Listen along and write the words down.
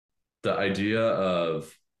the idea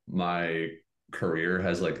of my career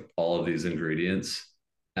has like all of these ingredients,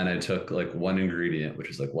 and I took like one ingredient, which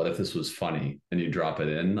is like, what if this was funny, and you drop it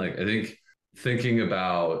in. Like, I think thinking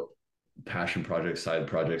about passion projects, side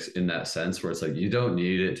projects in that sense, where it's like you don't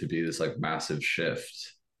need it to be this like massive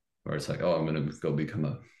shift where it's like, oh, I'm gonna go become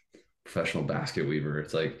a professional basket weaver.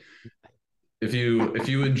 It's like if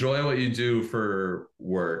you enjoy what you do for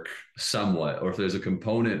work somewhat, or if there's a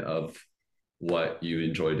component of what you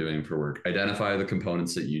enjoy doing for work, identify the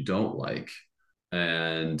components that you don't like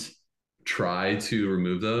and try to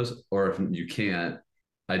remove those. Or if you can't,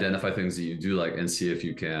 identify things that you do like and see if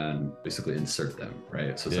you can basically insert them,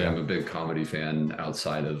 right? So it's like, I'm a big comedy fan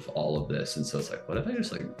outside of all of this, and so it's like, what if I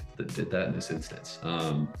just like did that in this instance,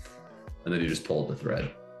 and then you just pulled the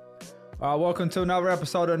thread. Welcome to another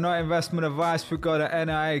episode of Not Investment Advice. We've got an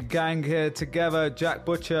NIA gang here together. Jack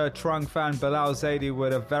Butcher, Trung fan, Bilal Zaidi,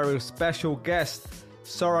 with a very special guest,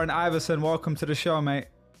 Soren Iverson. Welcome to the show, mate.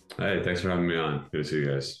 Hey, thanks for having me on. Good to see you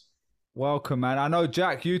guys. Welcome, man. I know,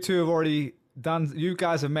 Jack, you two have already done, you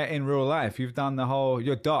guys have met in real life. You've done the whole,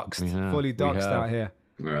 you're doxed, fully doxed out here.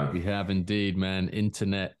 Yeah. We have indeed, man.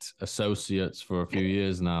 Internet associates for a few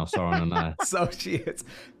years now, Soren and I. Associates.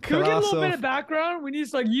 Can we get a little bit of background? We need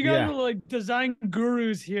to, like, you guys are like design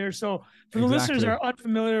gurus here. So for the listeners that are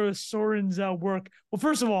unfamiliar with Soren's work, well,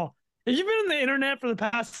 first of all, if you've been on the internet for the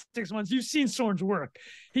past 6 months, you've seen Soren's work.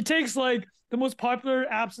 He takes like the most popular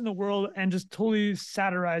apps in the world and just totally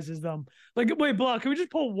satirizes them. Like, wait, Block, can we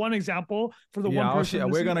just pull one example for the one person?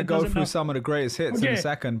 We're going to go through some of the greatest hits in a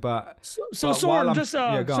second, but... So Soren, just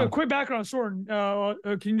so quick background, Soren,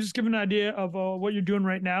 can you just give an idea of what you're doing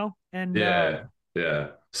right now? And Yeah.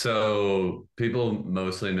 So people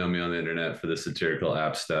mostly know me on the internet for the satirical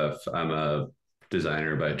app stuff. I'm a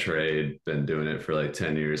designer by trade, been doing it for like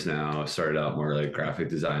 10 years now. Started out more like graphic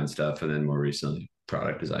design stuff, and then more recently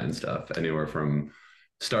product design stuff, anywhere from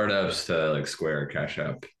startups to like Square, Cash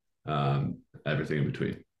App, everything in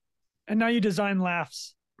between. And now you design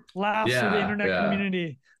laughs for the internet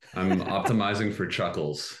community. I'm optimizing for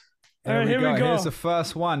chuckles. All right, here we go. Here's the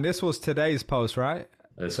first one. This was today's post, right?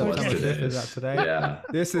 This was today's. Is that today? Yeah.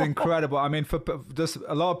 This is incredible. I mean, for just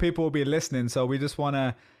a lot of people will be listening, so we just want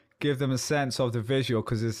to give them a sense of the visual,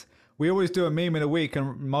 because we always do a meme in a week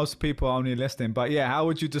and most people are only listening. But yeah, how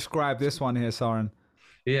would you describe this one here, Soren?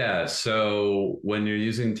 Yeah, so when you're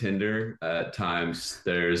using Tinder, at times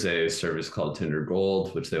there's a service called Tinder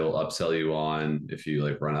Gold, which they will upsell you on if you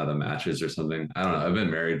like run out of matches or something. I don't know. I've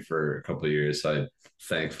been married for a couple of years, so I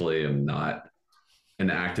thankfully am not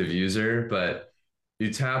an active user, but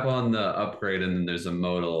you tap on the upgrade and then there's a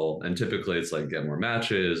modal, and typically it's like get more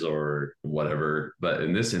matches or whatever. But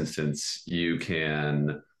in this instance, you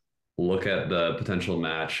can look at the potential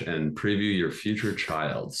match and preview your future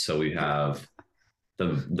child. So we have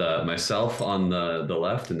the myself on the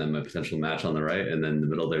left, and then my potential match on the right, and then in the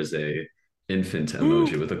middle there's a infant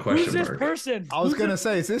emoji with a question mark. Who's this person? I was gonna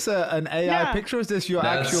say, is this an AI picture? Or is this your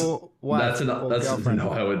actual wife? Girlfriend? No,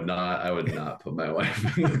 I would not put my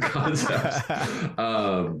wife in the concept.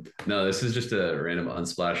 No, this is just a random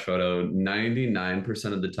Unsplash photo.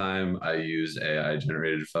 99% of the time I use AI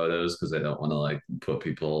generated photos because I don't want to like put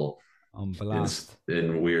people on blast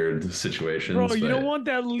in weird situations. Bro, you don't want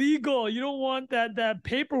that legal. You don't want that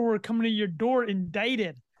paperwork coming to your door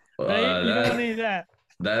indicted. Right? You don't want any of that.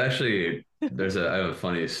 That actually, I have a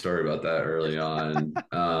funny story about that early on.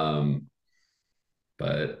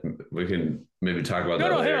 But we can maybe talk about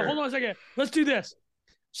that later. Here, hold on a second. Let's do this.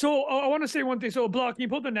 So I want to say one thing. So Block, can you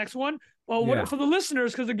pull the next one? Well, for the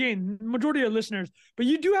listeners, because again, majority of listeners, but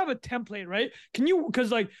you do have a template, right? Can you,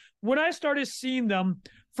 because like when I started seeing them,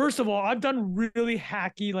 first of all, I've done really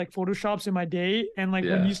hacky like Photoshops in my day. And like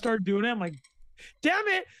when you start doing it, I'm like, damn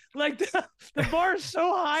it, like the bar is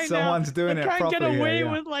so high. Someone's doing it properly. I can't get away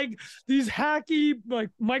with like these hacky like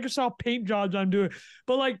Microsoft Paint jobs I'm doing.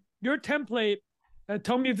 But like your template,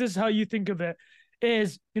 tell me if this is how you think of it,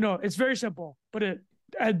 is, it's very simple, but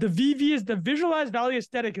the VV is the visualized value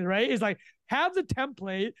aesthetic, right? Is like have the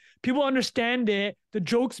template, people understand it, the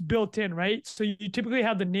joke's built in, right? So you typically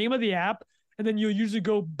have the name of the app, and then you'll usually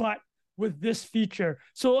go, but with this feature.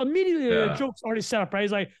 So immediately the joke's already set up,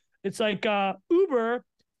 right? It's like Uber,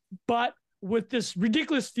 but with this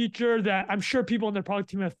ridiculous feature that I'm sure people on their product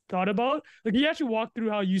team have thought about. Like, you actually walk through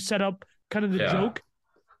how you set up kind of the joke.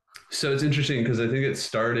 So it's interesting because I think it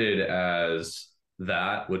started as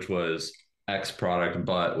that, which was X product,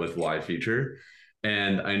 but with Y feature.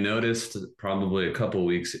 And I noticed probably a couple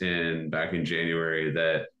weeks back in January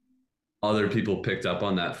that other people picked up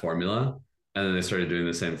on that formula, and then they started doing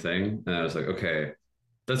the same thing. And I was like, okay,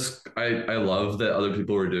 I love that other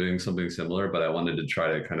people were doing something similar, but I wanted to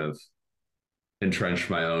try to kind of entrench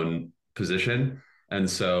my own position. And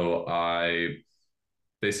so I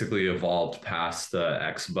basically evolved past the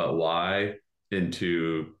X but Y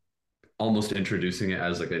into almost introducing it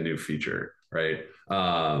as like a new feature, right?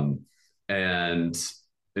 And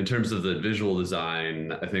in terms of the visual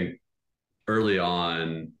design, I think early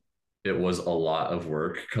on it was a lot of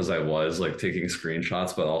work because I was like taking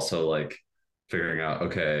screenshots, but also like figuring out,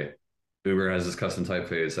 okay, Uber has this custom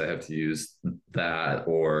typeface, I have to use that,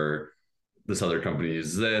 or this other company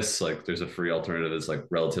uses this. Like there's a free alternative that's like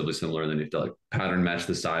relatively similar, and then you have to like pattern match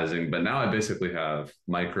the sizing. But now I basically have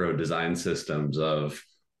micro design systems of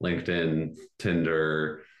LinkedIn,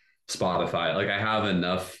 Tinder, Spotify. Like I have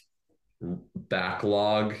enough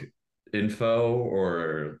backlog info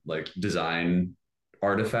or like design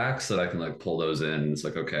artifacts that I can like pull those in. It's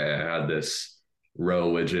like, okay, I had this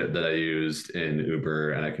row widget that I used in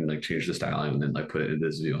Uber and I can like change the styling and then like put it in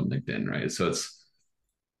this view on LinkedIn, right? So it's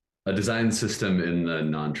a design system in the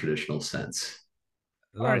non-traditional sense.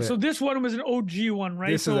 All right, Love so it. this one was an OG one,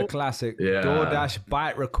 right? This is a So classic Yeah. DoorDash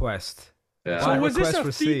bite request. Yeah. so Bite was this request a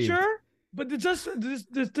received. feature? But this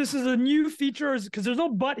is a new feature because there's no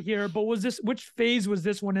but here. But was this which phase was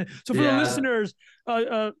this one in? So for the Yeah. listeners,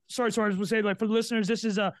 sorry, I was saying like for the listeners, this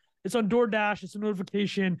is it's on DoorDash. It's a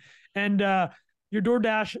notification, and your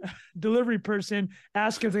DoorDash delivery person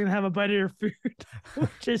asks if they can have a bite of your food,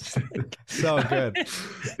 which is like, So good.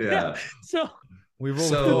 Yeah. So We've all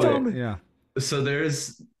So- thought it. Yeah. So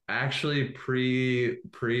there's actually pre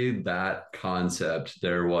that concept,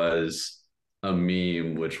 there was a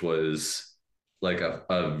meme which was like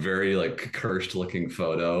a very like cursed looking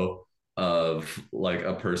photo of like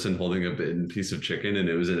a person holding a bitten piece of chicken, and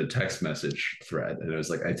it was in a text message thread, and it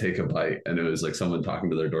was like I take a bite, and it was like someone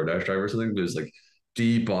talking to their DoorDash driver or something, but it was like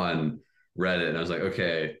deep on Reddit, and I was like,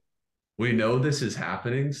 okay, we know this is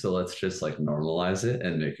happening, so let's just like normalize it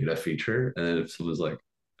and make it a feature. And then if someone's like,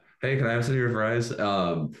 hey, can I have some of your fries?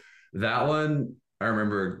 That one, I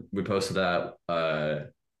remember we posted that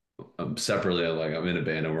separately. I'm in a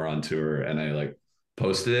band and we're on tour, and I like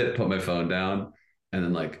posted it, put my phone down, and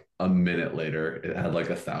then like a minute later, it had like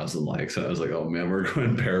 1,000 likes, and I was like, oh man, we're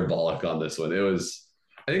going parabolic on this one. It was,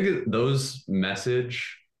 I think those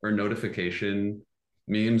message or notification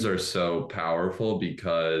memes are so powerful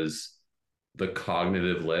because the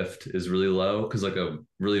cognitive lift is really low. Because like a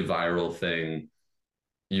really viral thing,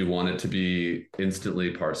 you want it to be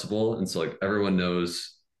instantly parsable. And so like everyone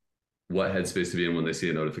knows what headspace to be in when they see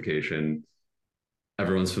a notification.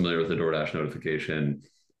 Everyone's familiar with the DoorDash notification.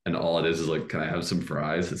 And all it is like, can I have some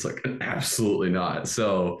fries? It's like, absolutely not.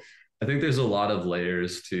 So I think there's a lot of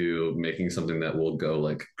layers to making something that will go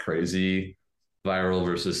like crazy viral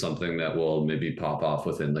versus something that will maybe pop off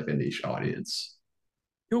within like a niche audience.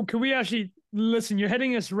 can we actually listen? You're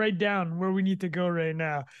heading us right down where we need to go right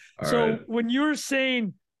now. All So right. when you're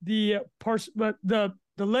saying the but the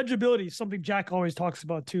legibility is something Jack always talks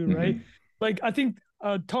about too, right? Mhm. Like I think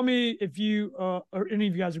tell me if you or any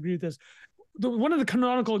of you guys agree with this. One of the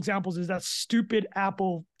canonical examples is that stupid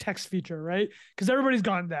Apple text feature, right? Because everybody's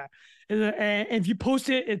gotten that. And if you post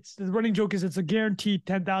it, it's the running joke is it's a guaranteed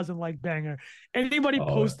 10,000 like banger. Anybody Oh,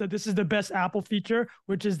 post that this is the best Apple feature,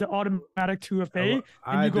 which is the automatic 2FA, I and you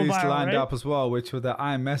had go these viral, lined right? up as well, which were the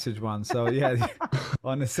iMessage one. So yeah,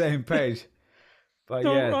 on the same page. But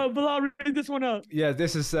So, yeah, but I'll read this one out. yeah,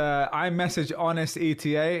 this is iMessage Honest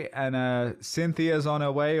ETA, and Cynthia's on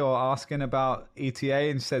her way or asking about ETA,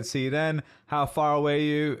 and she said, "See you then. How far away are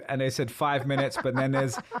you?" And they said 5 minutes, but then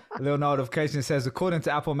there's a little notification that says, according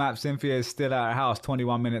to Apple Maps, Cynthia is still at her house,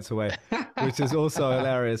 21 minutes away, which is also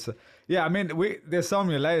hilarious. Yeah, I mean, there's so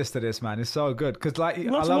many layers to this, man. It's so good because, like, I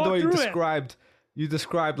Let's love the walk way you through it. described. You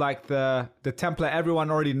described like the template. Everyone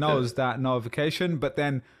already knows that notification, but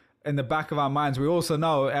then in the back of our minds, we also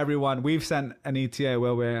know we've sent an ETA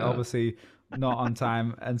where we're obviously not on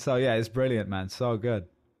time. And so, yeah, it's brilliant, man. So good.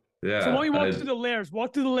 yeah. So why don't you walk through the layers?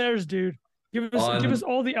 Walk through the layers, dude. Give us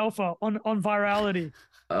all the alpha on virality.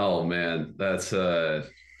 Oh man, that's how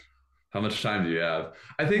much time do you have?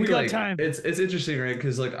 I think We got like time. it's interesting, right?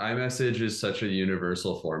 Because like iMessage is such a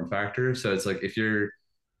universal form factor. So it's like if you're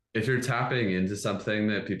tapping into something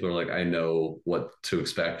that people are like, I know what to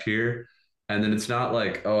expect here. And then it's not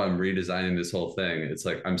like, oh, I'm redesigning this whole thing. It's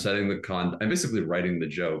like I'm basically writing the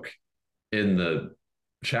joke in the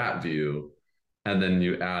chat view. And then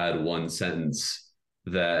you add one sentence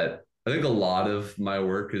that I think a lot of my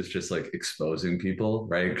work is just like exposing people,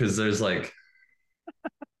 right? Because there's a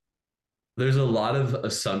lot of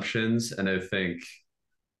assumptions. And I think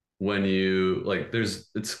when you like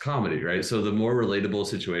it's comedy, right? So the more relatable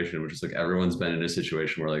situation, which is like everyone's been in a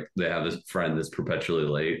situation where like they have this friend that's perpetually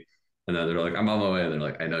late, and then they're like, I'm on my way, and they're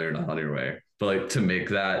like, I know you're not on your way. But like to make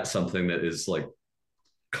that something that is like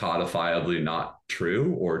codifiably not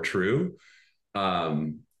true or true,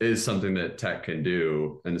 is something that tech can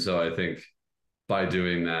do. And so I think by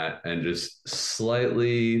doing that and just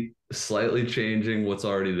slightly changing what's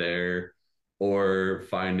already there, or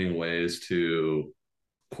finding ways to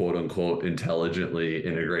quote unquote intelligently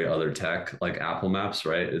integrate other tech like Apple Maps,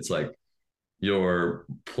 right? It's like you're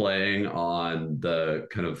playing on the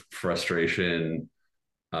kind of frustration,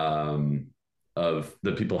 um, of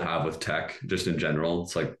the people have with tech just in general.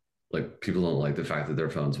 It's like people don't like the fact that their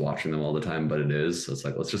phone's watching them all the time, but it is. So it's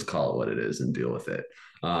like, let's just call it what it is and deal with it.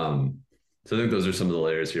 So I think those are some of the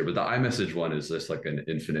layers here. But the iMessage one is just like an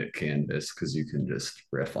infinite canvas because you can just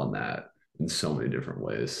riff on that in so many different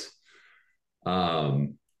ways.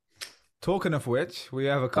 Um, Talking of which, we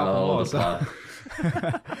have a couple more. So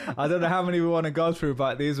I don't know how many we want to go through,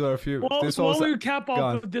 but these were a few. Well, this while we cap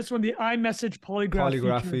off with this one, the iMessage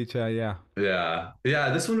polygraph feature, yeah.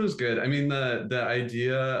 Yeah, this one was good. I mean, the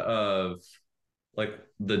idea of like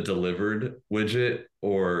the delivered widget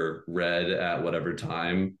or read at whatever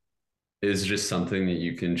time is just something that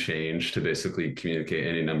you can change to basically communicate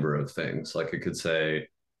any number of things. Like it could say,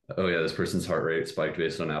 oh yeah, this person's heart rate spiked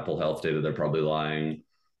based on Apple Health data. They're probably lying.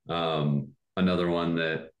 Another one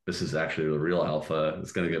that this is actually the real alpha.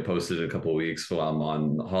 It's going to get posted in a couple of weeks while I'm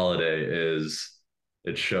on holiday. Is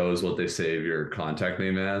it shows what they save your contact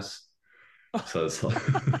name as. So it's like,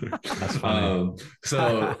 that's funny.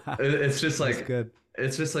 So it's just like good.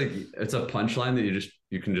 It's just like it's a punchline that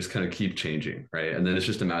you can just kind of keep changing, right? And then it's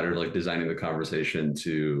just a matter of like designing the conversation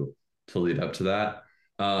to lead up to that.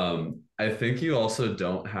 I think you also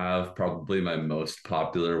don't have probably my most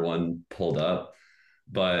popular one pulled up,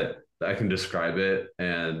 but I can describe it.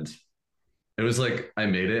 And it was like I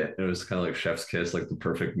made it. It was kind of like chef's kiss, like the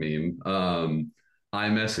perfect meme.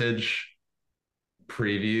 iMessage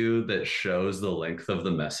preview that shows the length of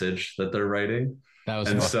the message that they're writing. That's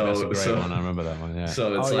a great one. I remember that one. Yeah.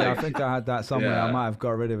 So it's I think I had that somewhere. Yeah. I might have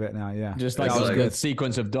got rid of it now. Yeah. Just like a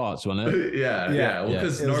sequence of dots, wasn't it? Yeah. Well,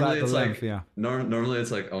 because normally it's like yeah. Normally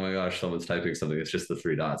it's like, oh my gosh, someone's typing something. It's just the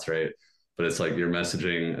 3 dots, right? But it's like you're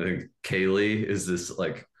messaging. I think Kaylee is this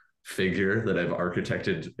like figure that I've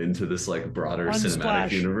architected into this like broader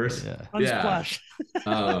cinematic universe. Unsplash.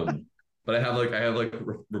 But I have like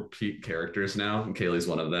repeat characters now, and Kaylee's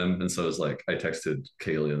one of them. And so it's like I texted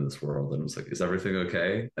Kaylee in this world, and it was like, "Is everything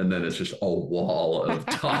okay?" And then it's just a wall of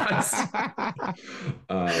dots.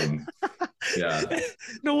 Yeah.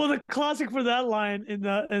 No, well, the classic for that line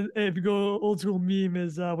if you go old school meme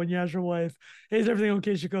is when you ask your wife, "Hey, is everything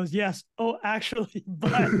okay?" She goes, "Yes." "Oh, actually,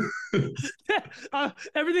 but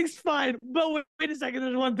everything's fine." But wait a second,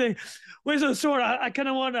 there's one thing. Wait, so Soren, I kind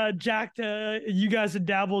of want Jack to you guys to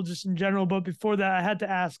dabble just in general, but before that, I had to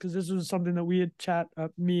ask because this was something that we had chat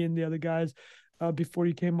me and the other guys before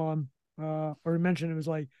you came on, or mentioned. It was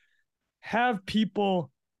like, have people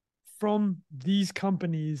from these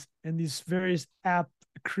companies and these various app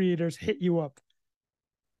creators hit you up?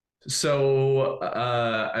 So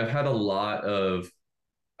I've had a lot of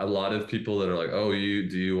people that are like, oh, do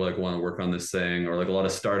you like want to work on this thing? Or like a lot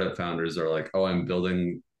of startup founders are like, oh, I'm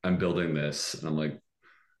building this. And I'm like,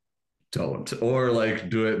 don't, or like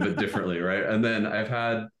do it but differently, right? And then I've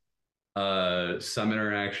had some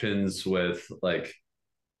interactions with like,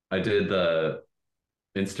 I did the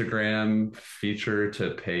Instagram feature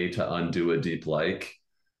to pay to undo a deep like,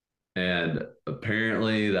 and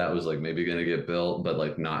apparently that was like maybe going to get built but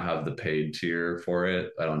like not have the paid tier for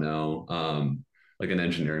it. I don't know. Like an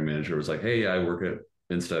engineering manager was like, hey, I work at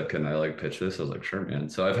Insta, can I like pitch this? I was like, sure, man.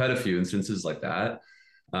 So I've had a few instances like that.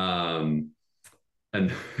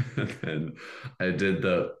 And then I did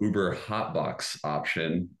the Uber Hotbox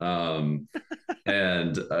option.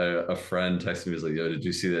 And a friend texted me, was like, yo, did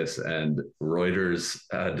you see this? And Reuters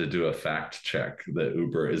had to do a fact check that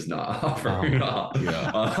Uber is not offering a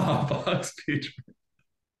Hotbox feature.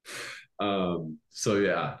 So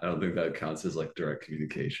yeah, I don't think that counts as like direct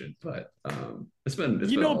communication, but it's been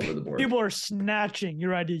all over the board. People are snatching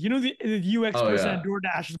your idea. You know, the UX person at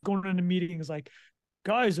DoorDash is going into meetings like,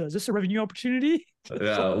 guys, is this a revenue opportunity?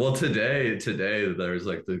 Yeah. Well, today there's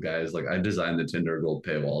like the guys like, I designed the Tinder gold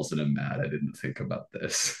paywalls and I'm mad I didn't think about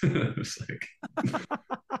this. It's like,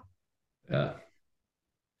 yeah.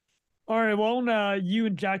 All right. Well, you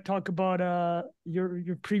and Jack talk about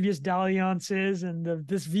your previous dalliances and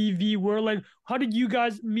this VV world. Like, how did you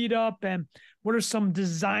guys meet up, and what are some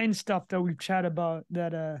design stuff that we've chatted about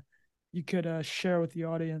that you could share with the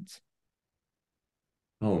audience?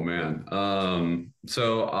 Oh man.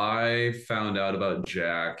 So I found out about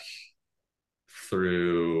Jack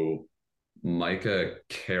through Micah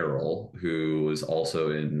Carroll, who was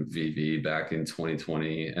also in VV back in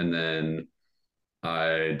 2020. And then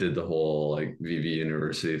I did the whole like VV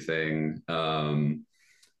University thing. And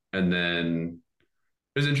then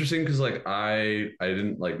it was interesting because like I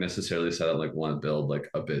didn't like necessarily set out like want to build like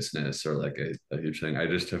a business or like a huge thing. I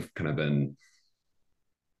just have kind of been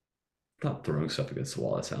not throwing stuff against the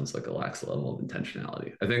wall. That sounds like a lax level of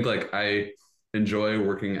intentionality. I think like I enjoy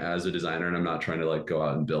working as a designer and I'm not trying to like go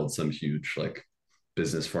out and build some huge like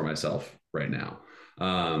business for myself right now.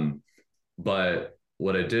 Um, but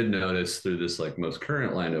what I did notice through this like most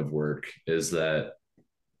current line of work is that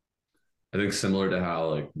I think similar to how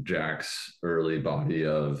like Jack's early body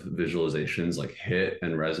of visualizations like hit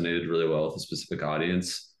and resonated really well with a specific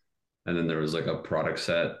audience. And then there was like a product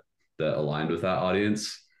set that aligned with that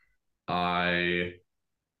audience. I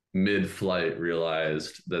mid-flight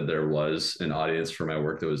realized that there was an audience for my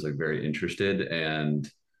work that was like very interested, and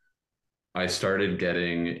I started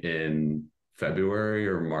getting in February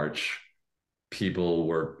or March people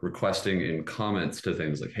were requesting in comments to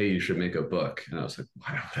things like, hey, you should make a book. And I was like,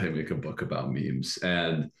 why would I make a book about memes?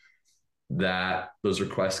 And that those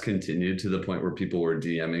requests continued to the point where people were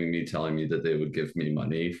DMing me telling me that they would give me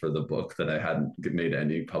money for the book that I hadn't made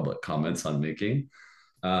any public comments on making.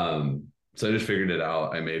 So I just figured it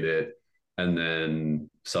out. I made it and then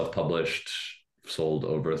self-published, sold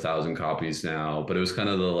over 1,000 copies now. But it was kind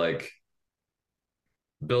of the like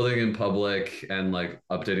building in public and like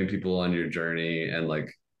updating people on your journey. And like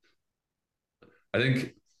I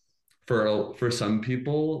think for some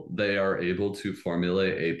people, they are able to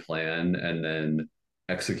formulate a plan and then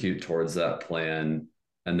execute towards that plan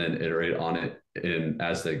and then iterate on it in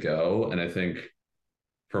as they go. And I think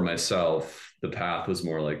for myself, the path was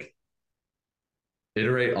more like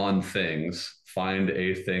iterate on things, find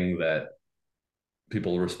a thing that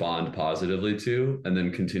people respond positively to, and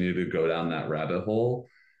then continue to go down that rabbit hole.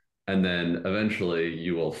 And then eventually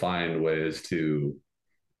you will find ways to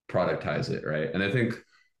productize it, right? And I think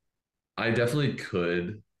I definitely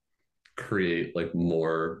could create like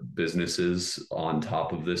more businesses on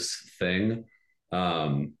top of this thing.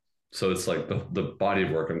 Um, so it's like the body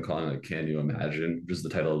of work I'm calling like Can You Imagine, which is the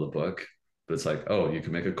title of the book. But it's like, oh, you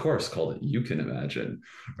can make a course called You Can Imagine,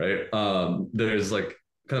 right? There's like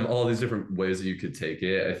kind of all these different ways that you could take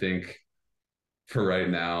it. I think for right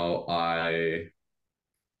now, I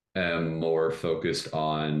am more focused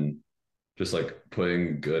on just like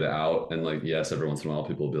putting good out. And like, yes, every once in a while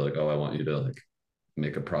people will be like, oh, I want you to like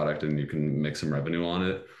make a product and you can make some revenue on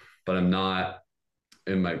it. But I'm not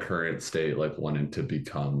in my current state like wanting to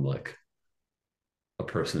become like a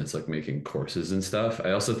person that's like making courses and stuff.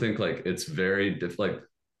 I also think like it's very like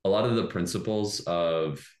a lot of the principles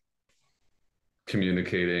of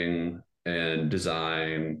communicating and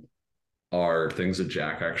design are things that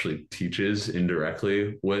Jack actually teaches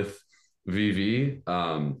indirectly with VV.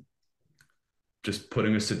 Just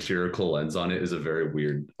putting a satirical lens on it is a very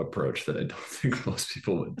weird approach that I don't think most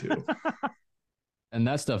people would do. And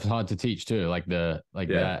that stuff's hard to teach too, like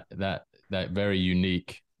Yeah. that very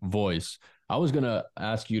unique voice. I was gonna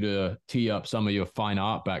ask you to tee up some of your fine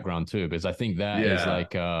art background too, because I think that is Yeah.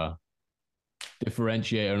 like a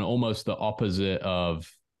differentiator and almost the opposite of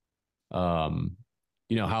um,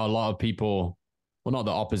 how a lot of people, well, not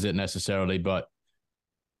the opposite necessarily, but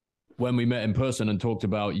when we met in person and talked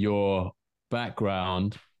about your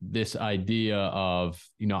background, this idea of,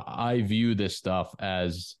 I view this stuff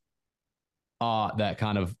as art that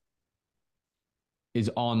kind of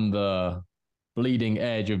is on the bleeding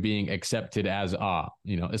edge of being accepted as art.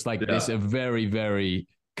 It's like it's Yeah. a very, very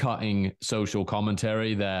cutting social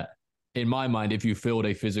commentary that, in my mind, if you filled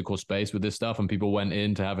a physical space with this stuff and people went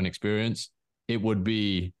in to have an experience, it would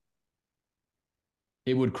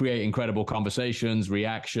create incredible conversations,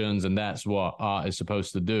 reactions, and that's what art is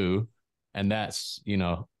supposed to do. And that's,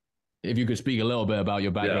 if you could speak a little bit about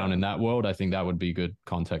your background Yeah. in that world, I think that would be good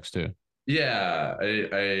context too. Yeah.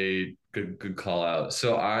 I good call out.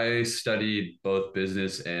 So I studied both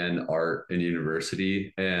business and art in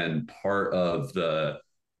university. And part of the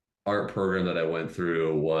art program that I went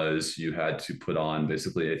through was you had to put on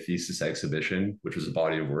basically a thesis exhibition, which was a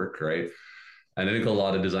body of work, right? And I think a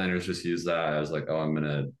lot of designers just use that as like, oh, I'm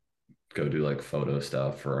gonna go do like photo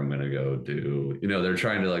stuff, or I'm gonna go do, they're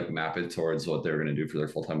trying to like map it towards what they're gonna do for their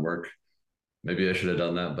full-time work. Maybe I should have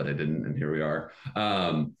done that, but I didn't, and here we are.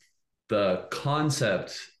 The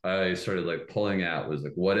concept I started like pulling at was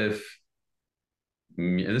like, what if,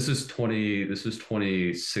 and this was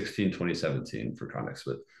 2016, 2017 for context,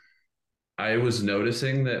 but I was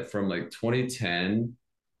noticing that from like 2010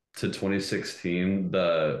 to 2016,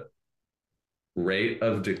 the rate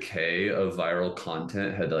of decay of viral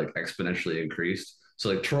content had like exponentially increased. So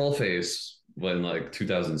like troll face when like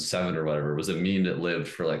 2007 or whatever was a meme that lived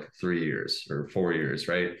for like 3 years or 4 years,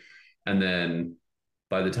 right? And then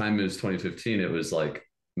by the time it was 2015, it was like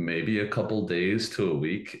maybe a couple days to a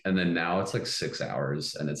week, and then now it's like 6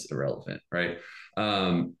 hours and it's irrelevant, right?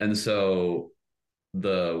 And so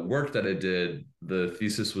the work that I did, the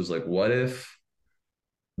thesis was like, what if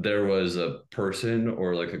there was a person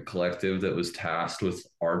or like a collective that was tasked with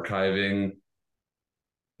archiving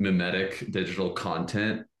mimetic digital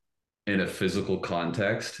content in a physical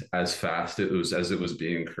context as fast as it was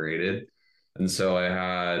being created. And so I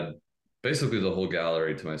had basically the whole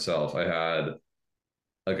gallery to myself. I had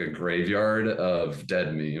like a graveyard of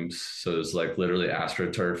dead memes. So it was like literally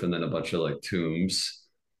astroturf and then a bunch of like tombs.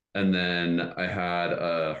 And then I had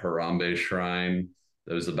a Harambe shrine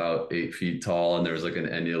that was about 8 feet tall, and there was like an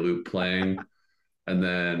Enya loop playing. And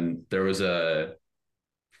then there was a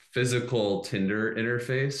physical Tinder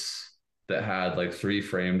interface that had like 3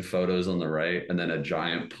 framed photos on the right, and then a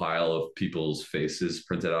giant pile of people's faces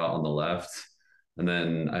printed out on the left. And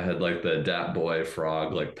then I had like the Dat Boy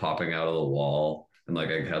frog like popping out of the wall, and like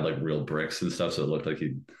I had like real bricks and stuff, so it looked like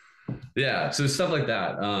yeah, so stuff like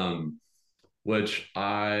that. Which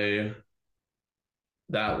that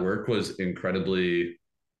work was incredibly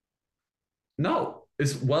no,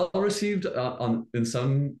 it's well received on in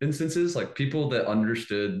some instances. Like people that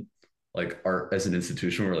understood like art as an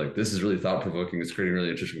institution were like, this is really thought provoking. It's creating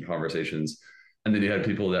really interesting conversations. And then you had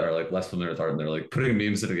people that are like less familiar with art, and they're like, putting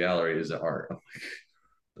memes in a gallery is art. I'm like,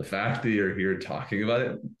 the fact that you're here talking about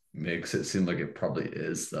it makes it seem like it probably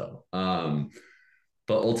is, though. But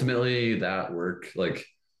ultimately, that work, like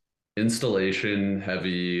installation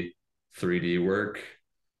heavy 3D work,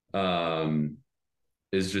 um,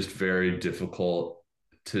 is just very difficult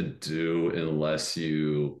to do unless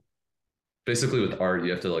you basically with art,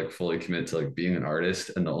 you have to like fully commit to like being an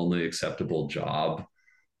artist, and the only acceptable job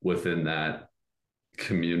within that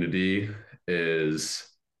community is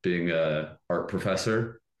being a art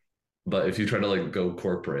professor. But if you try to like go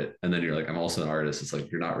corporate and then you're like, I'm also an artist, it's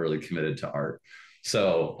like you're not really committed to art.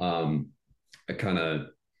 So I kind of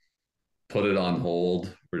put it on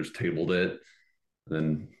hold or just tabled it, and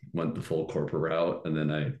then went the full corporate route, and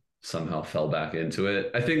then I somehow fell back into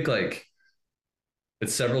it. I think like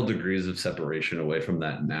it's several degrees of separation away from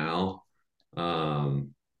that now.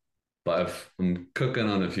 But I'm cooking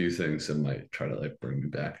on a few things that might try to like bring me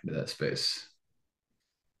back into that space.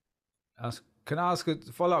 Can I ask a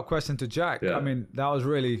follow-up question to Jack? Yeah. I mean, that was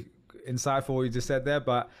really insightful what you just said there,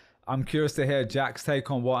 but I'm curious to hear Jack's take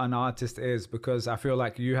on what an artist is, because I feel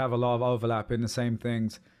like you have a lot of overlap in the same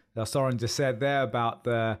things that Soren just said there about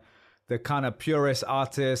the kind of purist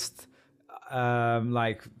artist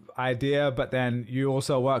like idea, but then you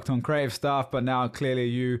also worked on creative stuff, but now clearly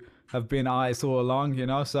you have been artists all along, you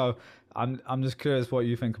know? So I'm just curious what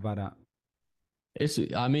you think about that. It's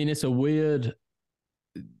a weird,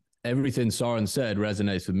 everything Soren said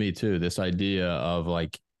resonates with me too. This idea of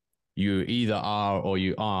like, you either are or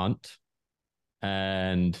you aren't.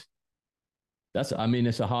 And it's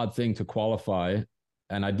a hard thing to qualify.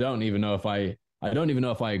 And I don't even know if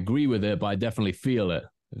I agree with it, but I definitely feel it,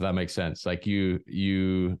 if that makes sense. Like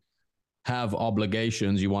you have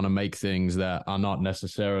obligations, you want to make things that are not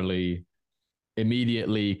necessarily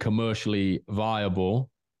immediately commercially viable.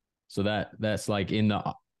 So that's like in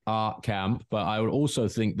the art camp. But I would also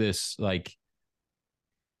think this, like,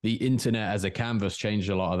 the internet as a canvas changed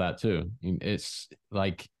a lot of that too. It's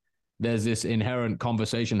like there's this inherent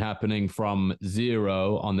conversation happening from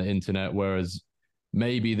zero on the internet, whereas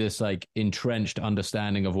maybe this like entrenched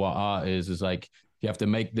understanding of what art is like, you have to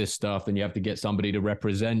make this stuff and you have to get somebody to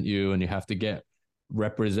represent you, and you have to get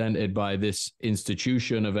represented by this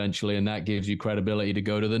institution eventually, and that gives you credibility to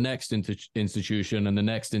go to the next institution and the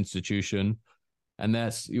next institution. And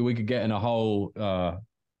we could get in a whole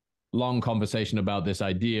long conversation about this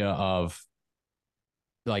idea of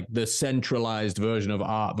like the centralized version of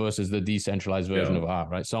art versus the decentralized version of art,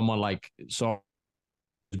 right? Someone like Soren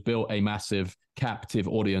built a massive captive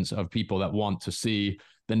audience of people that want to see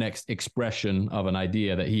the next expression of an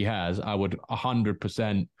idea that he has. I would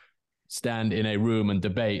 100% stand in a room and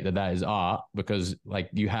debate that is art, because like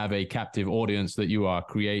you have a captive audience that you are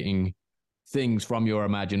creating things from your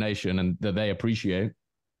imagination and that they appreciate.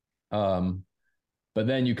 But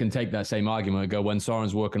then you can take that same argument and go, when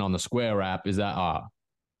Soren's working on the Square app, is that art?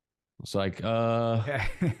 It's like, yeah,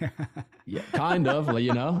 kind of,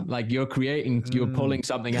 like you're pulling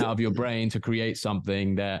something out of your brain to create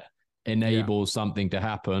something that enables something to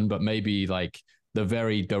happen. But maybe like the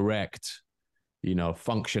very direct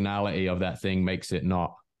functionality of that thing makes it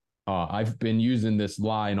not. I've been using this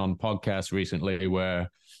line on podcasts recently where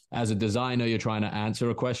as a designer, you're trying to answer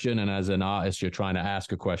a question, and as an artist, you're trying to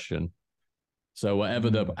ask a question. So whatever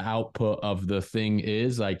the output of the thing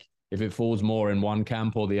is, like if it falls more in one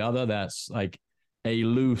camp or the other, that's like a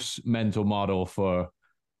loose mental model for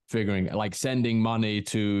figuring, like sending money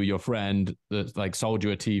to your friend that like sold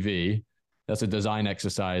you a TV. That's a design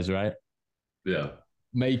exercise, right? Yeah.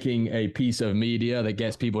 Making a piece of media that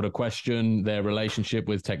gets people to question their relationship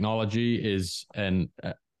with technology is an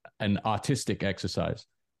artistic exercise.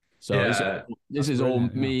 So Yeah, this is all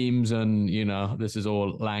memes and, this is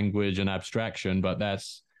all language and abstraction, but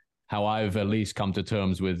that's how I've at least come to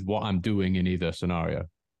terms with what I'm doing in either scenario.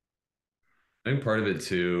 I think part of it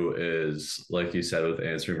too is, like you said, with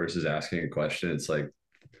answering versus asking a question, it's like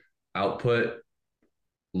output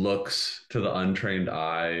looks to the untrained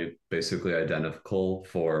eye basically identical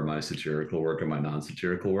for my satirical work and my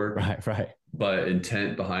non-satirical work. Right. But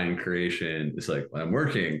intent behind creation is like when I'm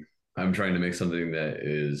working, I'm trying to make something that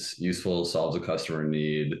is useful, solves a customer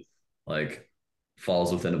need, like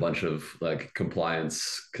falls within a bunch of like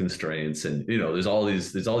compliance constraints, and there's all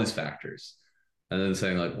these factors. And then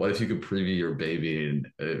saying like, what if you could preview your baby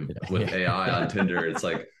with AI on Tinder? It's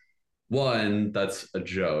like, one, that's a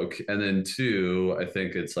joke, and then two, I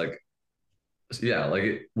think it's like, yeah,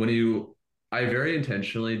 like I very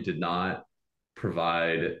intentionally did not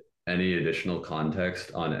provide any additional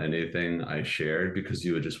context on anything I shared because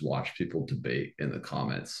you would just watch people debate in the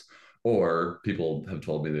comments, or people have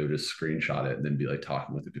told me they would just screenshot it and then be like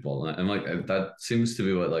talking with the people. And I'm like, that seems to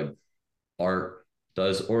be what like art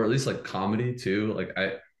does, or at least like comedy too. Like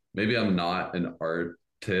maybe I'm not an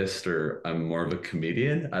artist, or I'm more of a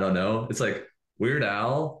comedian. I don't know. It's like Weird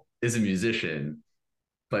Al is a musician,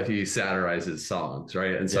 but he satirizes songs,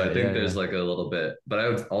 right? And so I think there's like a little bit, but I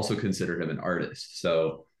would also consider him an artist.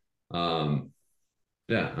 So I don't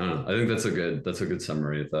know. I think that's a good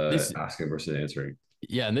summary of the asking versus answering.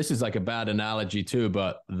 Yeah, and this is like a bad analogy too,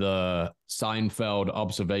 but the Seinfeld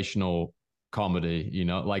observational comedy,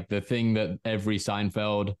 like the thing that every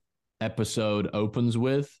Seinfeld episode opens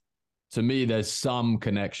with, to me, there's some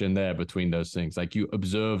connection there between those things. Like you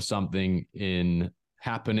observe something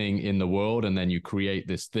happening in the world, and then you create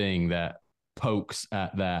this thing that pokes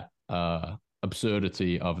at that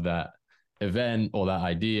absurdity of that event or that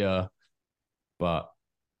idea. But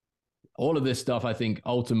all of this stuff, I think,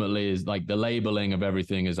 ultimately is like the labeling of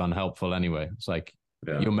everything is unhelpful anyway. It's like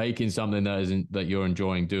you're making something that you're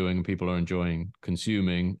enjoying doing, people are enjoying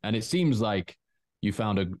consuming, and it seems like you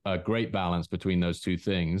found a great balance between those two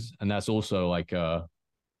things. And that's also like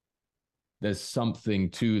there's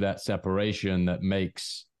something to that separation that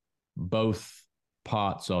makes both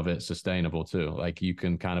parts of it sustainable too. Like you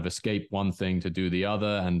can kind of escape one thing to do the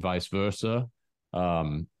other, and vice versa.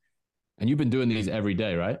 And you've been doing these every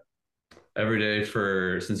day, right? Every day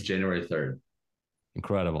since January 3rd.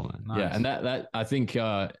 Incredible, man. Nice. Yeah, and that I think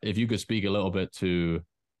if you could speak a little bit to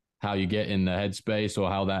how you get in the headspace, or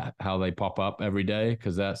how they pop up every day,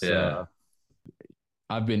 because that's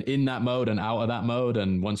I've been in that mode and out of that mode,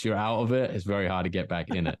 and once you're out of it, it's very hard to get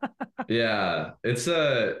back in it. Yeah, it's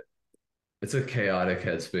a chaotic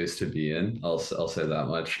headspace to be in. I'll say that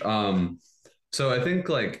much. So I think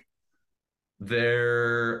like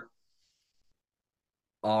there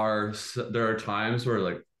are times where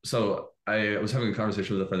like, so I was having a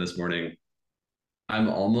conversation with a friend this morning. I'm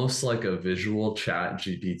almost like a visual chat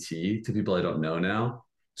GPT to people I don't know now.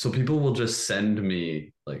 So people will just send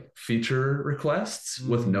me like feature requests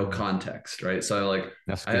with no context, right? So I've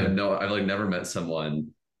like never met someone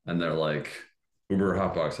and they're like Uber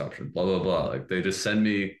hotbox option, blah, blah, blah. Like they just send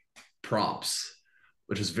me prompts,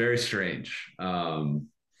 which is very strange.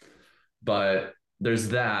 But there's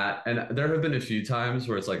that. And there have been a few times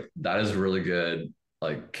where it's like, that is really good.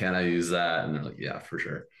 Like, can I use that? And they're like, yeah, for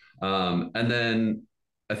sure. And then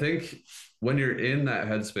I think when you're in that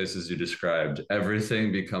headspace, as you described,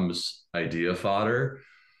 everything becomes idea fodder,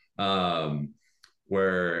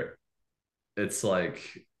 where it's like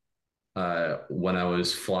when I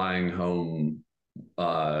was flying home, we had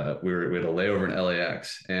a layover in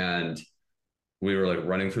LAX, and we were like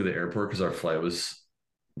running through the airport because our flight was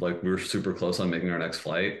like, we were super close on making our next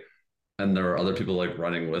flight. And there were other people like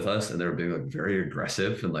running with us, and they were being like very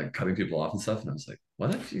aggressive and like cutting people off and stuff. And I was like,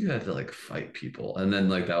 what if you had to like fight people? And then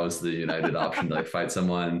like that was the United option to like fight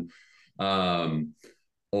someone. Or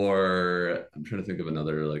I'm trying to think of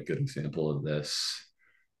another like good example of this.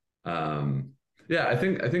 I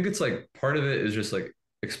think it's like part of it is just like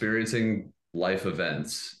experiencing life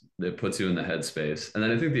events that puts you in the headspace. And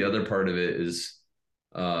then I think the other part of it is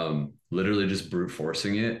literally just brute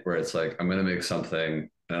forcing it, where it's like, I'm going to make something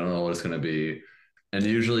and I don't know what it's going to be. And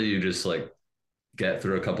usually you just like get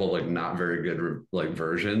through a couple of like not very good like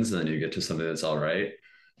versions, and then you get to something that's all right.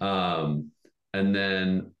 Um, and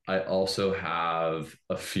then I also have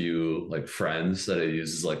a few like friends that I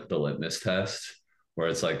use as like the litmus test, where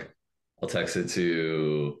it's like I'll text it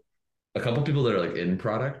to a couple people that are like in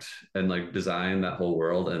product and like design that whole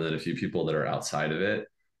world, and then a few people that are outside of it.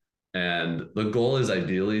 And the goal is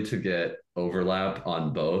ideally to get overlap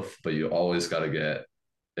on both, but you always got to get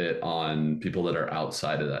it on people that are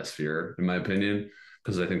outside of that sphere, in my opinion,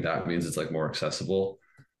 because I think that means it's like more accessible.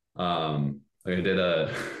 Like I did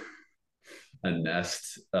a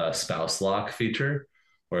Nest spouse lock feature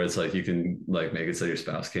where it's like you can like make it so your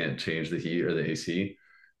spouse can't change the heat or the AC.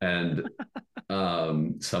 And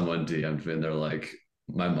someone DM'd me and they're like,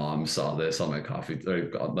 my mom saw this on my coffee,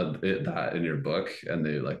 like that in your book, and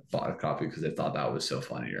they like bought a copy because they thought that was so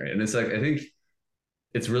funny, right? And it's like I think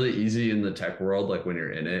it's really easy in the tech world, like when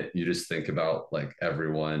you're in it, you just think about like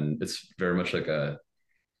everyone. It's very much like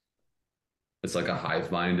it's like a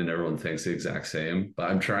hive mind, and everyone thinks the exact same.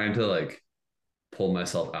 But I'm trying to like pull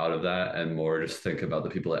myself out of that and more just think about the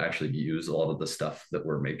people that actually use a lot of the stuff that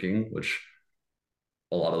we're making, which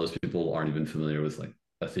a lot of those people aren't even familiar with like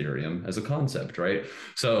Ethereum as a concept, right?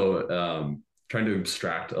 So trying to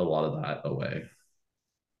abstract a lot of that away.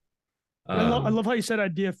 I love how you said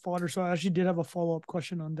idea fodder. So I actually did have a follow-up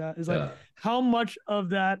question on that. Is like, Yeah, how much of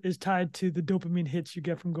that is tied to the dopamine hits you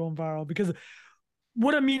get from going viral? Because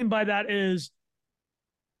what I mean by that is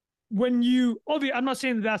when you, obviously, I'm not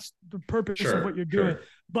saying that's the purpose of what you're doing,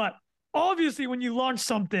 but obviously when you launch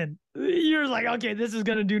something, you're like, okay, this is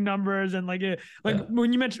gonna do numbers, and like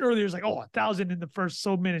when you mentioned earlier, it's like, oh, 1,000 in the first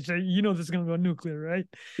so minutes, you know, this is gonna go nuclear, right?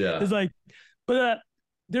 Yeah, It's like, but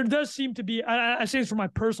there does seem to be. I say this from my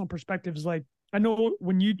personal perspective. Is like, I know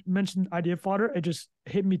when you mentioned idea fodder, it just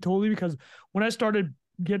hit me totally, because when I started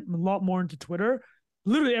getting a lot more into Twitter,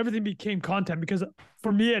 literally everything became content, because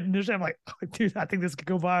for me initially I'm like, oh, dude, I think this could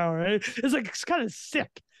go viral, right? It's like, it's kind of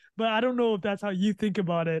sick, but I don't know if that's how you think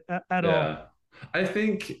about it at all. yeah. I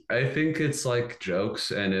think it's like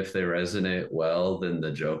jokes, and if they resonate well, then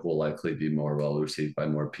the joke will likely be more well received by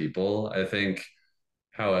more people. I think,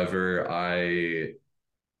 however, I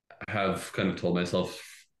have kind of told myself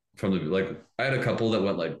from the like I had a couple that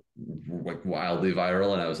went like wildly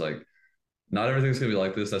viral, and I was like, not everything's gonna be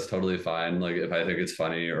like this. That's totally fine. Like if I think it's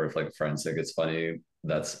funny, or if like friends think it's funny,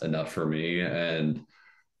 that's enough for me. And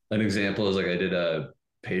an example is like I did a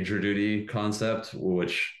PagerDuty concept,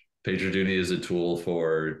 which PagerDuty is a tool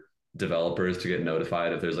for developers to get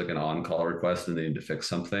notified if there's like an on-call request and they need to fix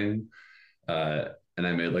something. Uh, and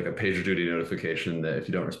I made like a PagerDuty notification that if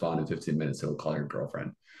you don't respond in 15 minutes, it'll call your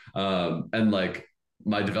girlfriend. And like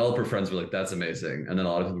my developer friends were like, "That's amazing," and then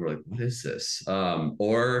a lot of people were like, "What is this?"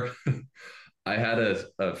 Or I had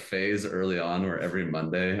a phase early on where every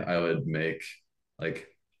Monday I would make like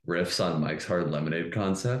riffs on Mike's Hard Lemonade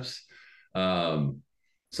concepts. Um,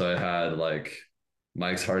 so I had like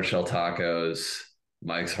Mike's Hard Shell Tacos,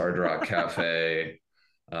 Mike's Hard Rock Cafe,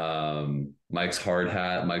 Mike's Hard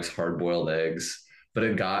Hat, Mike's Hard Boiled Eggs. But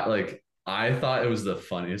it got like, I thought it was the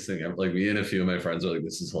funniest thing ever. Like me and a few of my friends were like,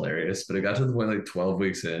 this is hilarious. But it got to the point like 12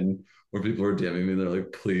 weeks in where people were DMing me. They're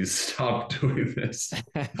like, please stop doing this.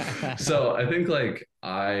 So I think like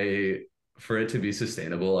for it to be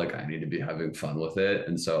sustainable, like I need to be having fun with it.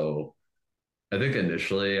 And so I think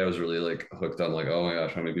initially I was really like hooked on like, oh my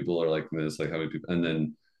gosh, how many people are like this? Like how many people? And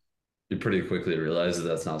then you pretty quickly realize that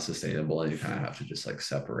that's not sustainable, and you kind of have to just like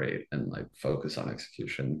separate and like focus on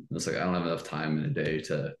execution. And it's like I don't have enough time in a day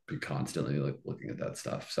to be constantly like looking at that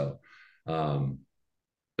stuff. So um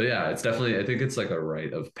but yeah, it's definitely, I think it's like a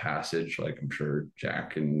rite of passage. Like I'm sure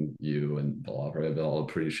Jack and you and Bilal have all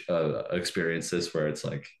pretty experienced this, where it's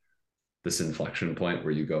like this inflection point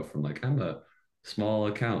where you go from like, I'm a small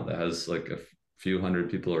account that has like a few hundred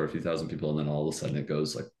people or a few thousand people, and then all of a sudden it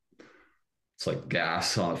goes like, it's like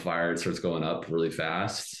gas on a fire. It starts going up really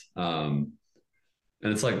fast. And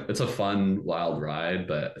it's like, it's a fun, wild ride,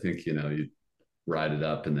 but I think, you ride it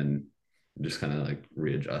up and then just kind of like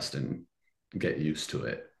readjust and get used to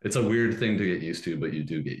it. It's a weird thing to get used to, but you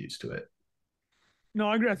do get used to it. No,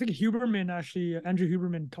 I agree. I think Huberman actually, Andrew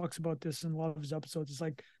Huberman talks about this in a lot of his episodes. It's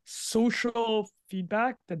like social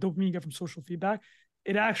feedback, that dopamine you get from social feedback.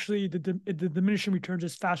 It actually, the diminishing returns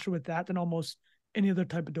is faster with that than almost any other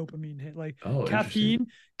type of dopamine hit. Like caffeine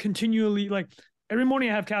continually, like every morning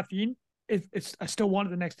I have caffeine. It's I still want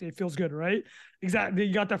it the next day. It feels good, right? Exactly.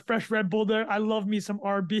 You got that fresh Red Bull there. I love me some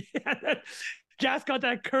RB. Jack's got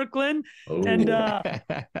that Kirkland. Oh. And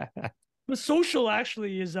But social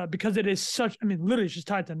actually is because it is such. I mean, literally, it's just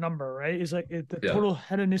tied to number, right? It's like the total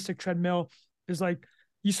hedonistic treadmill is like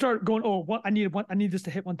you start going, oh, what I need this to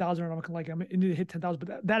hit 1,000, and I'm like, I need to hit 10,000.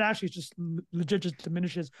 But that actually just legit just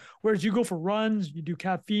diminishes. Whereas you go for runs, you do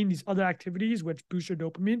caffeine, these other activities which boost your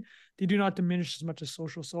dopamine, they do not diminish as much as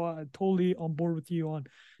social. So I'm totally on board with you on.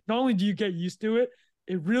 Not only do you get used to it,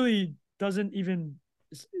 it really doesn't even.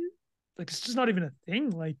 It's just not even a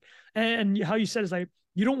thing. Like, and how you said is like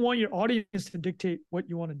you don't want your audience to dictate what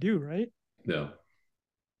you want to do, right? No.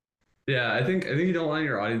 Yeah, I think you don't want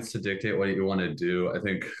your audience to dictate what you want to do. I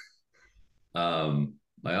think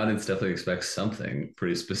my audience definitely expects something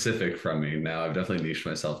pretty specific from me. Now I've definitely niched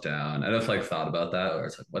myself down. I've like thought about that where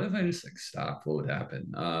it's like, what if I just like stopped? What would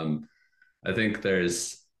happen? I think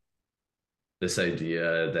there's this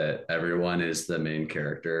idea that everyone is the main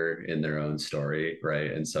character in their own story,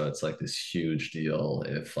 right? And so it's like this huge deal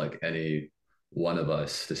if like any one of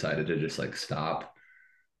us decided to just like stop,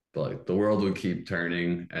 but like the world would keep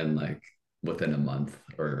turning, and like within a month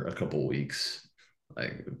or a couple weeks,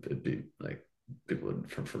 like it'd be like people would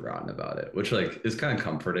have forgotten about it, which like is kind of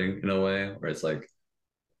comforting in a way where it's like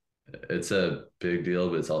it's a big deal,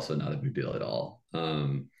 but it's also not a big deal at all.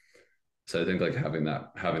 So I think like having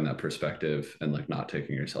that perspective and like not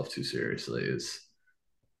taking yourself too seriously is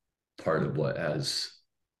part of what has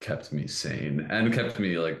kept me sane and kept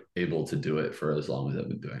me like able to do it for as long as I've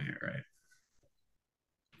been doing it, right?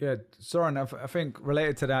 Yeah, Soren, I think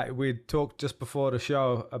related to that, we talked just before the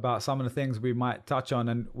show about some of the things we might touch on,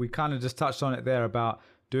 and we kind of just touched on it there about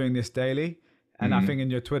doing this daily. And I think in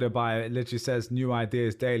your Twitter bio, it literally says new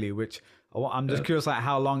ideas daily, which I'm just curious like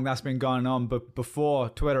how long that's been going on, but before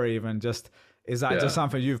Twitter even, just is that just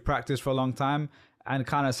something you've practiced for a long time? And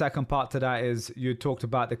kind of second part to that is you talked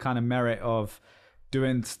about the kind of merit of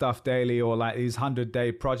doing stuff daily or like these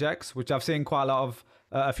 100-day projects, which I've seen quite a lot of.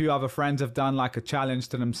 A few other friends have done like a challenge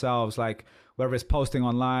to themselves, like whether it's posting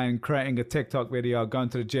online, creating a TikTok video, going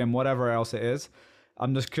to the gym, whatever else it is.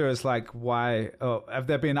 I'm just curious, like, why? Have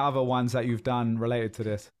there been other ones that you've done related to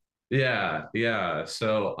this? Yeah.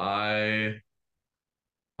 So I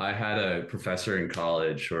had a professor in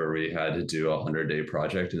college where we had to do a 100-day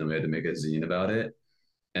project, and then we had to make a zine about it.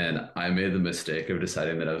 And I made the mistake of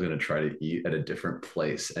deciding that I was going to try to eat at a different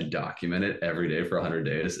place and document it every day for 100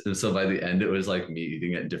 days. And so by the end, it was like me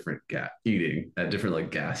eating at different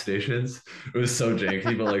like gas stations. It was so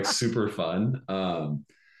janky, but like super fun.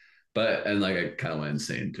 But and like I kind of went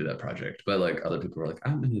insane to that project. But like other people were like,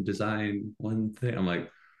 I'm going to design one thing. I'm like,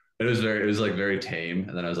 it was like very tame.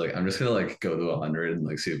 And then I was like, I'm just gonna like go to 100 and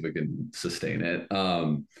like see if we can sustain it.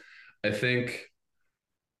 I think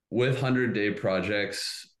with 100-day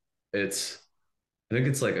projects, it's I think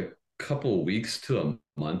it's like a couple weeks to a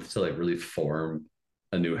month to like really form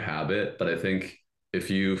a new habit. But I think if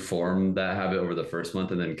you form that habit over the first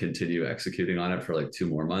month and then continue executing on it for like 2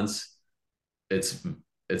 more months, it's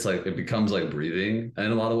it's like it becomes like breathing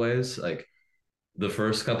in a lot of ways. Like the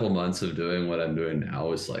first couple months of doing what I'm doing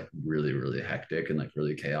now is like really, really hectic and like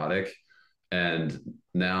really chaotic. And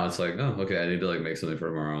now it's like, oh, okay, I need to like make something for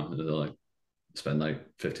tomorrow. And then like spend like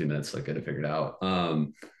 15 minutes like get it figured out.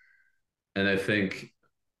 And I think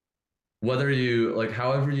whether you like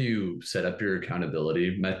however you set up your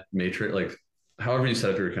accountability matrix, like however you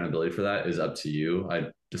set up your accountability for that is up to you. I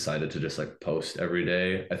decided to just like post every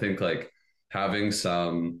day. I think like having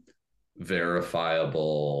some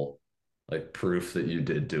verifiable like proof that you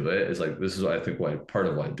did do it is like this is what I think why part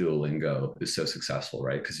of why Duolingo is so successful,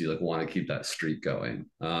 right? Because you like want to keep that streak going.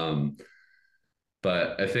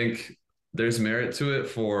 But I think there's merit to it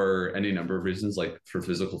for any number of reasons. Like for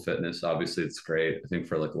physical fitness, obviously it's great. I think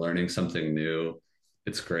for like learning something new,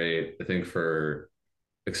 it's great. I think for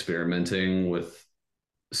experimenting with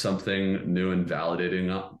something new and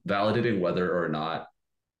validating whether or not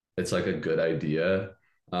it's like a good idea.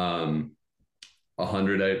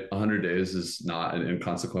 100 days is not an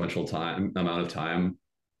inconsequential amount of time,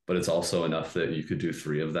 but it's also enough that you could do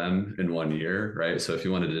 3 of them in 1 year, right? So if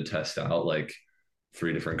you wanted to test out like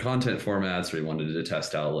 3 different content formats, or you wanted to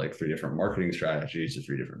test out like 3 different marketing strategies or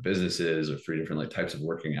 3 different businesses or 3 different like types of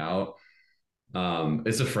working out,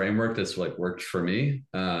 it's a framework that's like worked for me.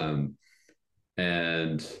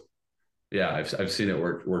 And yeah, I've seen it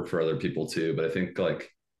work for other people too, but I think like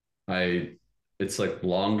I it's like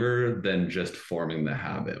longer than just forming the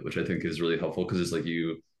habit, which I think is really helpful because it's like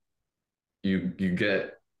you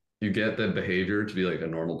get the behavior to be like a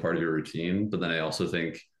normal part of your routine, but then I also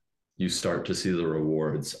think you start to see the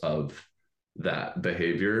rewards of that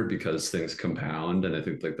behavior because things compound. And I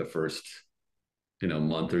think like the first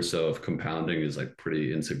month or so of compounding is like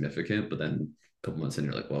pretty insignificant, but then a couple months in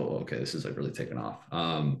you're like, whoa, okay, this is like really taking off.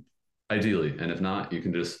 ideally. And if not, you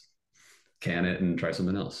can just can it and try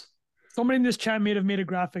something else. Somebody in this chat may have made a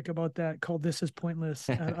graphic about that called "This is Pointless."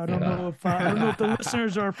 I don't Yeah. know if I don't know if the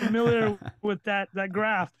listeners are familiar with that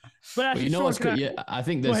graph. But actually, you know what's Soren, good? Yeah, I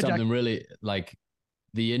think Go there's ahead, Jack. something really like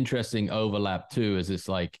the interesting overlap too. Is it's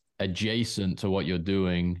like adjacent to what you're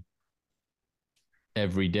doing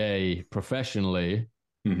every day professionally,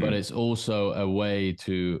 but it's also a way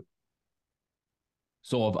to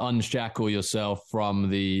sort of unshackle yourself from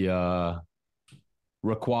the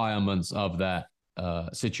requirements of that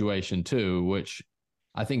situation too, which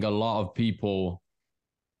I think a lot of people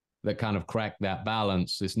that kind of crack that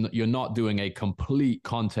balance is you're not doing a complete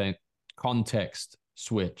context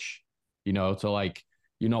switch, you know, to like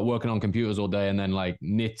you're not working on computers all day and then like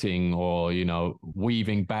knitting or, you know,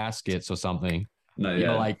 weaving baskets or something. Not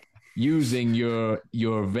You're yet. like using your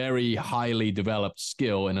very highly developed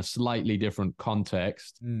skill in a slightly different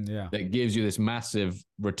context that gives you this massive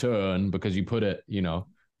return because you put it, you know,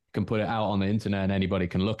 can put it out on the internet and anybody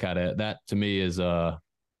can look at it. That to me is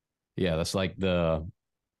that's like it's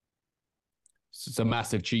a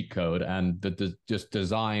massive cheat code, and just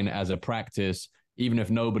design as a practice. Even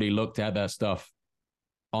if nobody looked at that stuff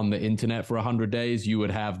on the internet for 100 days, you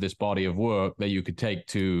would have this body of work that you could take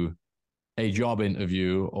to a job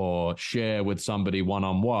interview or share with somebody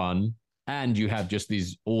one-on-one, and you have just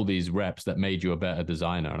all these reps that made you a better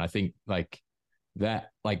designer. And I think like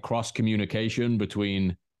that, like cross communication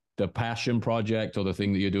between the passion project or the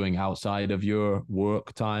thing that you're doing outside of your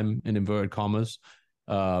work time in inverted commas,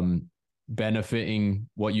 benefiting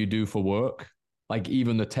what you do for work, like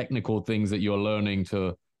even the technical things that you're learning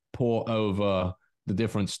to port over the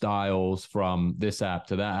different styles from this app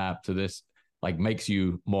to that app to this, like makes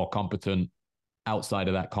you more competent outside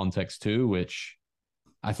of that context too, which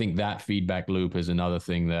I think that feedback loop is another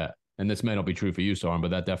thing that, and this may not be true for you, Soren,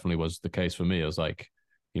 but that definitely was the case for me. It was like,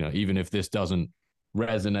 you know, even if this doesn't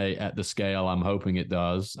resonate at the scale I'm hoping it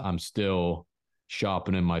does, I'm still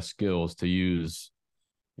sharpening my skills to use,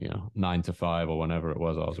 you know, 9 to 5 or whenever it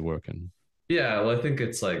was I was working. Yeah, well, I think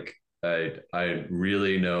it's like I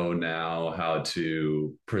really know now how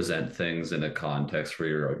to present things in a context where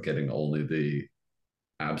you're getting only the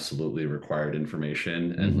absolutely required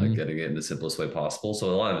information and like getting it in the simplest way possible. So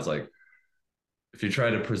a lot of it's like if you try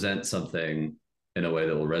to present something in a way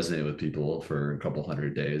that will resonate with people for a couple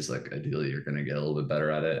 100 days, like ideally you're going to get a little bit better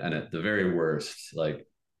at it. And at the very worst, like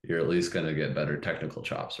you're at least going to get better technical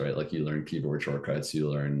chops, right? Like you learn keyboard shortcuts, you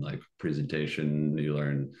learn like presentation, you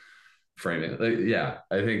learn framing. Like, yeah,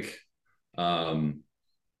 I think the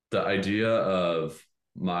idea of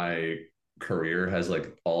my career has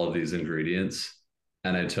like all of these ingredients,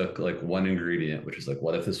 and I took like one ingredient, which is like,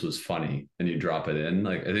 what if this was funny, and you drop it in.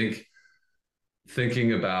 Like I think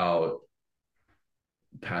thinking about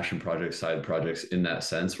passion projects, side projects in that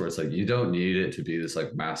sense, where it's like you don't need it to be this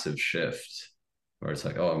like massive shift where it's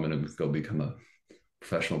like, oh, I'm gonna go become a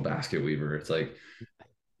professional basket weaver. It's like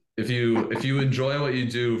if you enjoy what you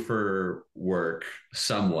do for work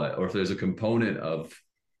somewhat, or if there's a component of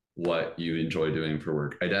what you enjoy doing for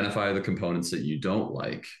work, identify the components that you don't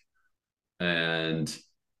like and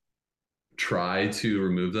try to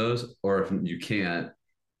remove those. Or if you can't,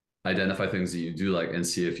 identify things that you do like and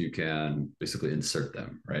see if you can basically insert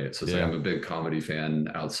them, right? So it's like I'm a big comedy fan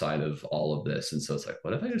outside of all of this, and so it's like,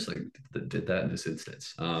 what if I just like did that in this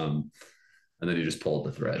instance, and then you just pulled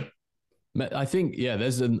the thread. I think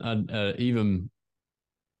there's an even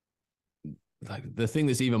like the thing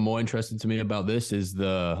that's even more interesting to me about this is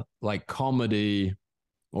the like comedy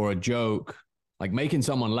or a joke, like making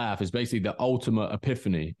someone laugh is basically the ultimate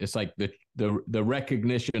epiphany. It's like the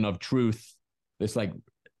recognition of truth. It's like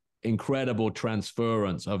incredible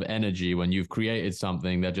transference of energy when you've created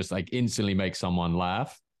something that just like instantly makes someone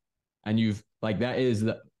laugh, and you've like that is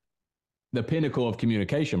the pinnacle of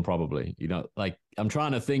communication probably, you know. Like I'm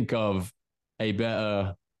trying to think of a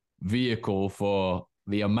better vehicle for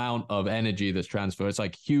the amount of energy that's transferred. It's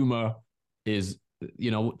like humor is,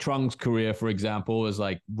 you know, Trung's career for example is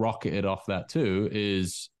like rocketed off that too.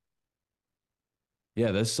 Is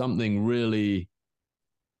there's something really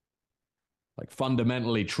like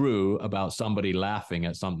fundamentally true about somebody laughing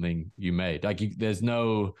at something you made. Like you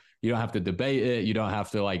don't have to debate it. You don't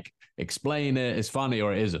have to like explain it. It's funny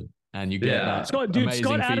or it isn't. And you get that amazing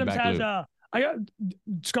Scott Adams feedback loop.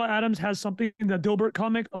 Scott Adams has something, the Dilbert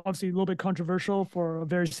comic, obviously a little bit controversial for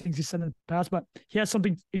various things he said in the past, but he has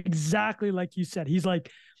something exactly like you said. He's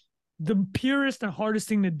like the purest and hardest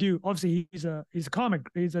thing to do. Obviously he's a comic.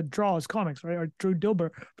 He's a draws comics, right? Or drew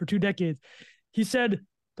Dilbert for 2 decades. He said,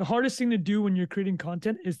 the hardest thing to do when you're creating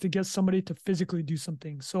content is to get somebody to physically do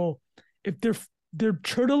something. So if they're they're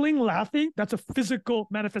chortling laughing. That's a physical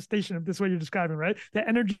manifestation of this what you're describing, right? The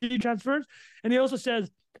energy transfers. And he also says,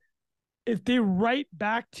 if they write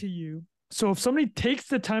back to you, so if somebody takes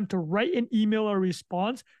the time to write an email or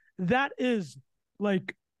response, that is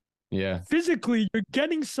like, physically you're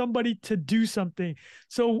getting somebody to do something.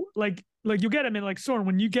 So like you get, I mean, like Soren,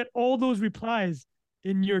 when you get all those replies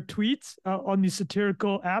in your tweets on these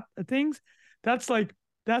satirical app things, that's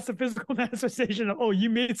the physical manifestation of, oh, you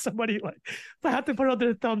made somebody like have to put out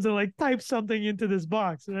their thumbs and like type something into this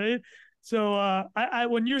box, right? So I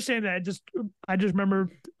when you're saying that, I just remember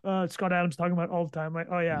Scott Adams talking about it all the time. Like,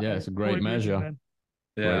 oh yeah, it's a great measure. Man.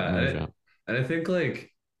 Yeah, and I think like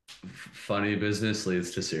funny business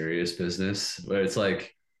leads to serious business, where it's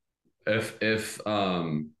like if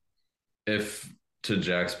to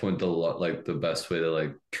Jack's point, the best way to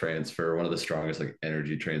like transfer, one of the strongest like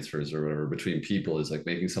energy transfers or whatever between people is like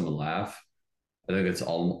making someone laugh. I think it's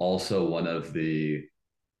also one of the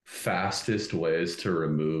fastest ways to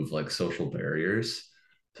remove like social barriers.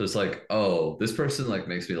 So it's like, oh, this person like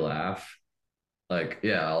makes me laugh. Like,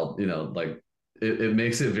 yeah, I'll, like it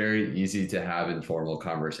makes it very easy to have informal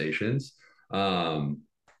conversations.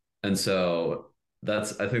 And so I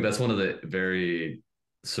think that's one of the very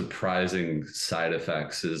surprising side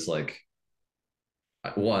effects is like,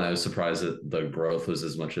 one, I was surprised that the growth was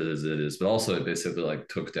as much as it is, but also it basically like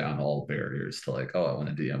took down all barriers to like, oh, I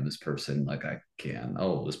want to DM this person. Like I can,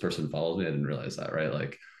 oh, this person follows me. I didn't realize that. Right.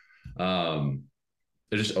 Like,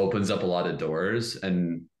 it just opens up a lot of doors,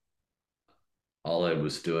 and all I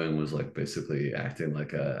was doing was like basically acting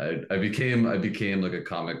like I became like a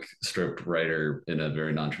comic strip writer in a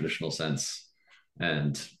very non-traditional sense.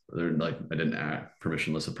 And they're like, I didn't act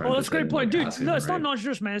permissionless apprentice. Oh, that's a great point, like, dude. No, it's not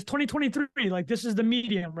non-traditional, man. It's 2023. Like this is the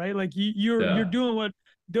medium, right? Like you're doing what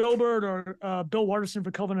Dilbert or Bill Watterson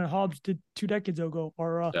for Calvin and Hobbes did 2 decades ago,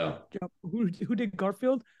 or who did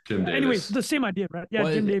Garfield? Jim Davis. Anyways, the same idea, right? Yeah,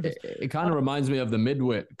 well, Jim Davis. It kind of reminds me of the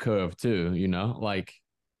midwit curve too, like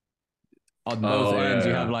on both ends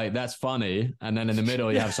you have like, that's funny, and then in the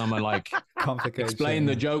middle you have someone like, explain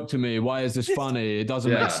the joke to me, why is this funny, it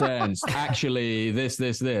doesn't make sense, actually this.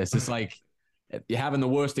 It's like you're having the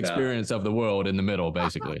worst experience of the world in the middle,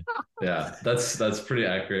 basically. That's pretty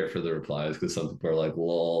accurate for the replies, because some people are like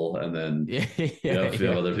lol, and then you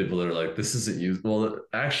have other people that are like, this isn't used. Well,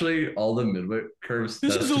 actually all the midwit curves,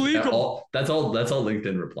 this is illegal. That's all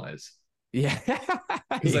LinkedIn replies. I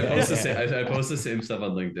post the same stuff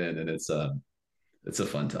on LinkedIn, and it's a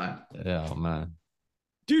fun time. Oh man,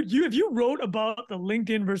 dude, if you wrote about the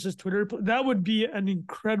LinkedIn versus Twitter, that would be an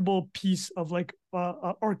incredible piece of like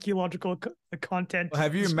archaeological content.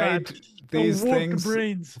 Have you made these things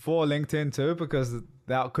for LinkedIn too? Because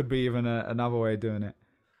that could be even another way of doing it.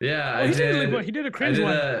 Yeah, he did a cringe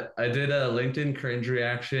one. I did a LinkedIn cringe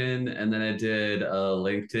reaction, and then I did a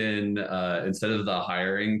LinkedIn instead of the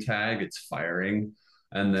hiring tag, it's firing.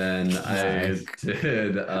 And then I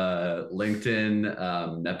did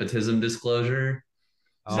LinkedIn nepotism disclosure.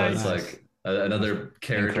 So it's like another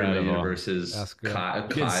character in the universe is Kyle.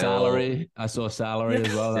 Salary. I saw salary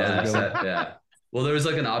as well. Yeah. Well, there was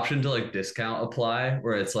like an option to like discount apply,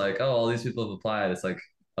 where it's like, oh, all these people have applied. It's like,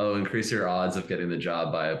 oh, increase your odds of getting the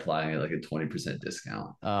job by applying at like a 20%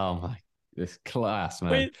 discount. Oh my, this class,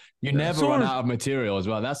 man. Wait, you never run out of material as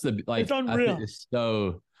well. That's the like. It's unreal.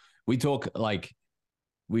 So we've talked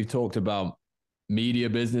about media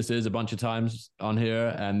businesses a bunch of times on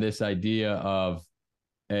here, and this idea of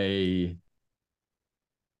a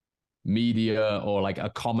media or like a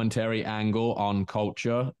commentary angle on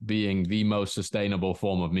culture being the most sustainable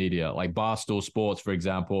form of media. Like Barstool Sports, for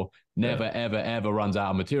example, never, ever runs out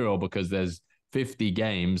of material, because there's 50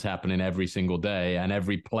 games happening every single day, and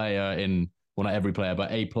every player not every player,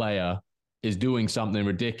 but a player is doing something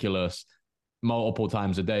ridiculous multiple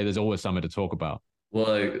times a day. There's always something to talk about. Well,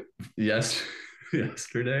 like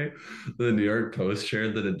yesterday, the New York Post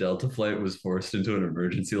shared that a Delta flight was forced into an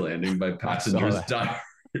emergency landing by passengers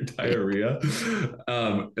diarrhea.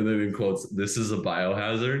 And then in quotes, "This is a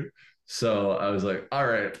biohazard." So I was like, all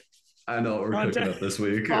right, I know what we're cooking up this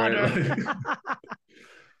week. Right?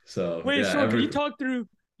 So wait, so can you talk through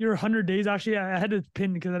your 100 days? Actually, I had to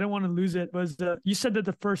pin because I didn't want to lose it. Was you said that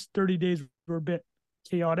the first 30 days were a bit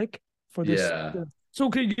chaotic for this? Yeah. So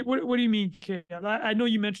okay, what do you mean chaotic? I know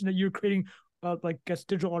you mentioned that you're creating like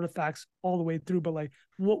digital artifacts all the way through, but like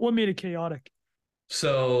what made it chaotic?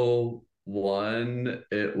 So one,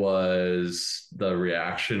 it was the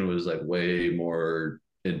reaction was like way more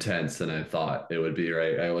intense than I thought it would be,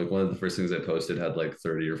 right? I like one of the first things I posted had like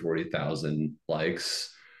 30 or 40,000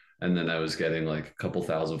 likes, and then I was getting like a couple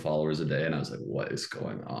thousand followers a day, and I was like, what is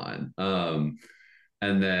going on?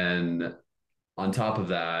 And then on top of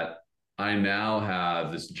that, I now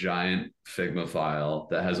have this giant Figma file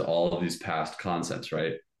that has all of these past concepts,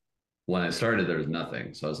 right? When I started, there was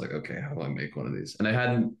nothing. So I was like, okay, how do I make one of these? And I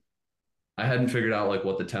hadn't figured out like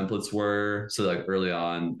what the templates were. So like early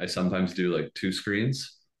on, I sometimes do like two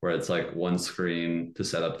screens where it's like one screen to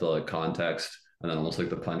set up the like context and then almost like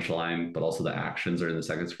the punchline, but also the actions are in the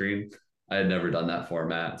second screen. I had never done that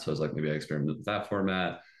format. So I was like, maybe I experimented with that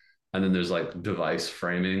format. And then there's like device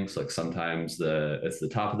framing. So like sometimes it's the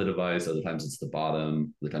top of the device, other times it's the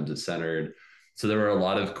bottom, other times it's centered. So there were a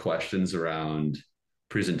lot of questions around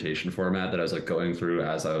presentation format that I was like going through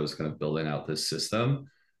as I was kind of building out this system.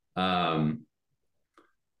 Um,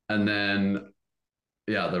 and then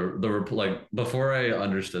yeah, the like before I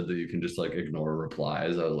understood that you can just like ignore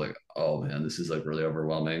replies, I was like, oh man, this is like really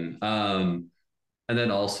overwhelming. And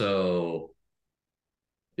then also,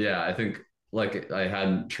 yeah, I think like I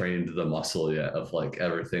hadn't trained the muscle yet of like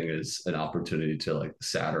everything is an opportunity to like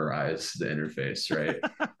satirize the interface, right?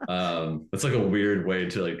 It's like a weird way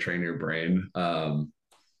to like train your brain. I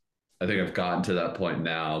think I've gotten to that point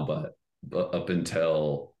now, but up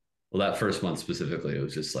until well, that first month specifically, it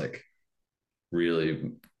was just like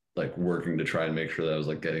really like working to try and make sure that I was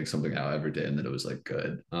like getting something out every day and that it was like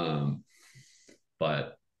good.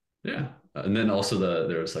 But yeah, and then also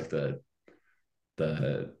there was like the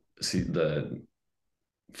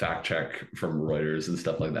fact check from Reuters and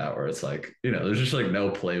stuff like that, where it's like, there's just like no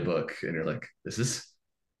playbook, and you're like, is this?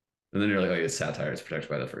 And then you're like, oh, it's satire, it's protected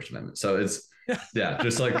by the First Amendment. So it's yeah,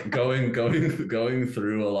 just like going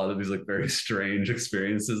through a lot of these like very strange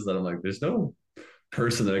experiences that I'm like, there's no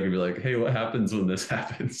person that I can be like, hey, what happens when this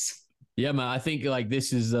happens? Yeah, man. I think like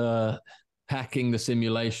this is hacking the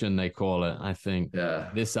simulation, they call it. I think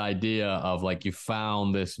this idea of like you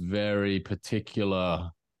found this very particular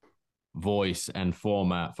voice and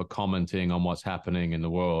format for commenting on what's happening in the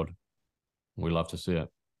world. We love to see it.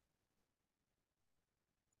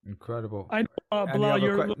 Incredible. I know,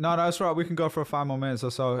 Bilal, no, that's right. We can go for 5 more minutes or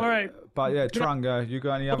so. All right. But yeah, Trung, you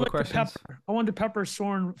got any other questions? I want to pepper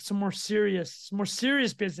Soren some more serious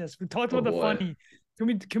business. We talked about the funny.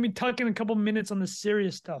 Can we talk in a couple minutes on the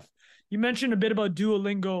serious stuff? You mentioned a bit about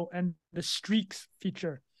Duolingo and the streaks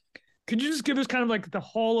feature. Could you just give us kind of like the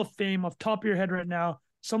Hall of Fame off top of your head right now?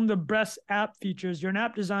 Some of the best app features. You're an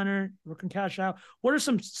app designer, working cash out. What are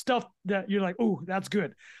some stuff that you're like, oh, that's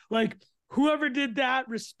good? Like whoever did that,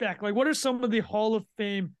 respect. Like what are some of the Hall of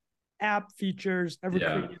Fame app features ever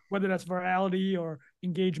created, whether that's virality or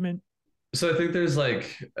engagement? So I think there's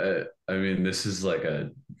like, this is like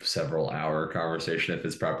a several hour conversation if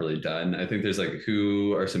it's properly done. I think there's like,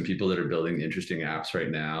 who are some people that are building interesting apps right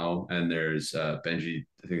now? And there's Benji,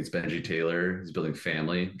 I think it's Benji Taylor, who's building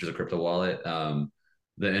Family, which is a crypto wallet.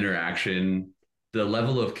 The interaction, the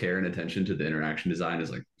level of care and attention to the interaction design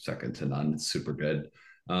is like second to none. It's super good.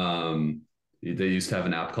 They used to have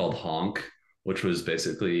an app called Honk, which was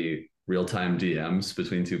basically real-time DMs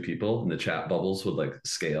between two people, and the chat bubbles would like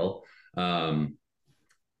scale. That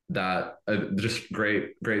just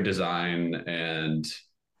great design and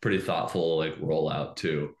pretty thoughtful like rollout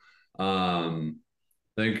too. I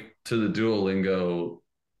think to the Duolingo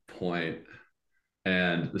point,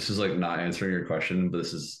 and this is like not answering your question, but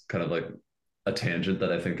this is kind of like a tangent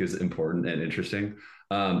that I think is important and interesting.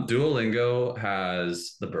 Duolingo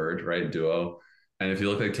has the bird, right? Duo. And if you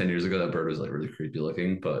look like 10 years ago, that bird was like really creepy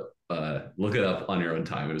looking, but look it up on your own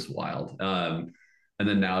time. It was wild. And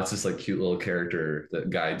then now it's this like cute little character that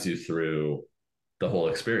guides you through the whole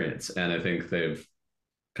experience. And I think they've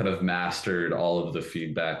kind of mastered all of the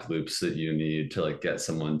feedback loops that you need to like get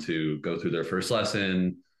someone to go through their first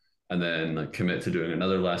lesson and then like commit to doing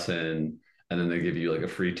another lesson. And then they give you like a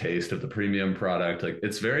free taste of the premium product. Like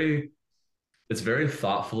it's very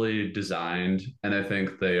thoughtfully designed. And I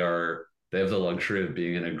think they have the luxury of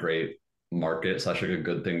being in a great market / like a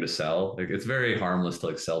good thing to sell. Like it's very harmless to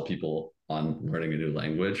like sell people on learning a new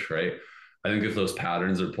language, right? I think if those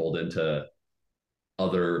patterns are pulled into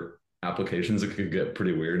other applications, it could get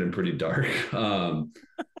pretty weird and pretty dark.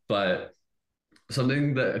 But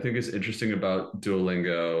something that I think is interesting about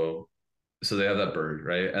Duolingo, so they have that bird,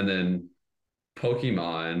 right? And then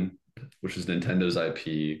Pokemon, which is Nintendo's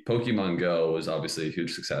IP, Pokemon Go was obviously a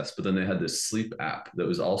huge success, but then they had this sleep app that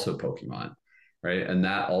was also Pokemon, right? And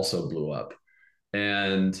that also blew up.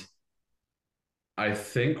 And I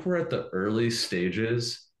think we're at the early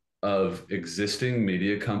stages of existing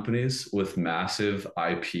media companies with massive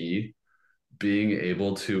IP being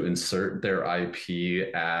able to insert their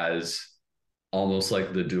IP as almost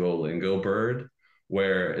like the Duolingo bird,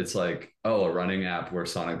 where it's like, oh, a running app where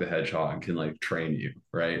Sonic the Hedgehog can like train you,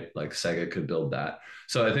 right? Like Sega could build that.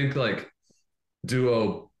 So I think like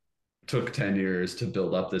Duo took 10 years to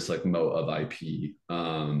build up this like moat of IP.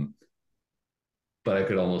 But I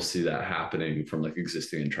could almost see that happening from like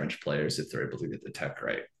existing entrenched players if they're able to get the tech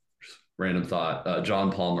right. Random thought.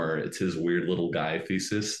 John Palmer, it's his weird little guy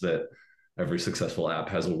thesis that every successful app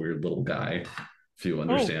has a weird little guy. If you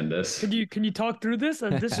understand this, can you talk through this?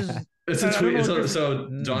 This is it's a tweet. So is.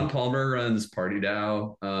 John Palmer runs Party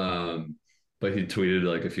DAO, but he tweeted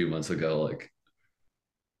like a few months ago, like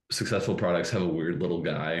successful products have a weird little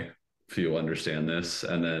guy. If you understand this,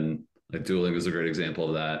 and then like Dueling is a great example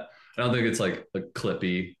of that. I don't think it's like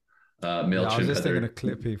Clippy. MailChimp. I was just thinking of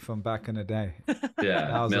Clippy from back in the day.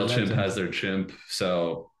 Yeah, MailChimp has their chimp.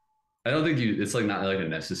 So I don't think it's like not like a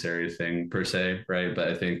necessary thing per se, right? But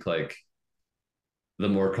I think like the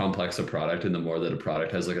more complex a product and the more that a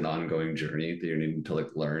product has like an ongoing journey that you're needing to like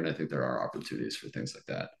learn, I think there are opportunities for things like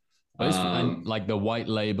that. But like the white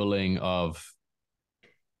labeling of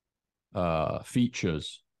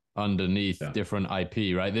features underneath different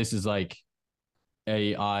IP, right? This is like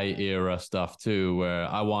AI era stuff too, where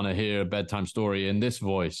I want to hear a bedtime story in this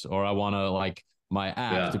voice, or I want to like my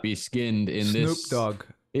app to be skinned in Snoop this. Dogg.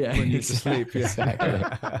 Yeah, when you sleep. Yeah. Exactly.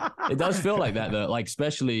 It does feel like that, though. Like,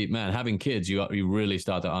 especially, man, having kids, you really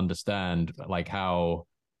start to understand like how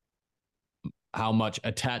much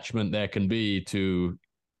attachment there can be to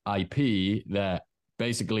IP. That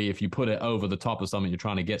basically, if you put it over the top of something you're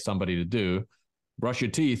trying to get somebody to do, brush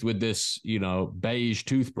your teeth with this, beige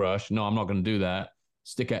toothbrush. No, I'm not going to do that.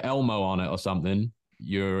 Stick a Elmo on it or something.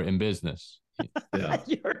 You're in business. Yeah.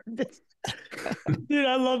 You're in business. Dude,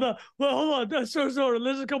 I love that. Well, hold on. So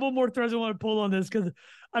there's a couple more threads I want to pull on this because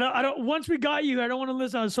I don't. Once we got you, I don't want to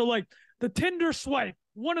listen. So like the Tinder swipe,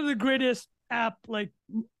 one of the greatest app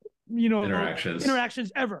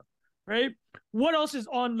interactions ever, right? What else is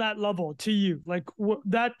on that level to you? Like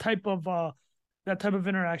that type of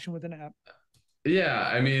interaction with an app. Yeah,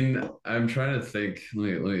 I mean, I'm trying to think.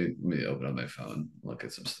 Let me open up my phone, look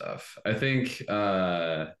at some stuff. I think.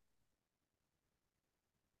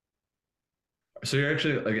 So you're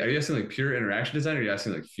actually like, are you asking like pure interaction design, or are you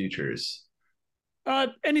asking like features?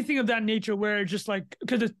 Anything of that nature, where just like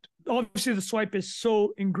because obviously the swipe is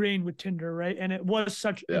so ingrained with Tinder, right? And it was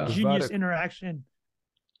such a genius interaction.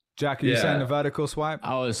 Jack, are you saying the vertical swipe?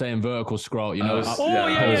 I was saying vertical scroll. I was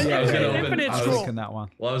gonna infinite scroll. That one.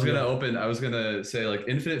 Well, I was gonna say like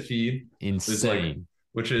infinite feed, insane.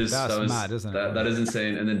 Which is mad, isn't it? That is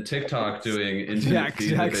insane. And then TikTok doing infinite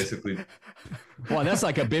feed, basically. Well, that's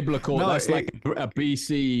like a biblical. That's like a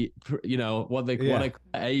BC. What they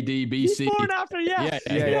AD BC. Before and after,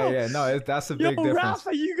 yeah. No, that's a big difference.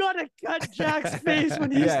 Rafa, you gotta cut Jack's face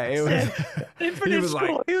when he said infinite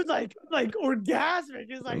scroll. He was like orgasmic.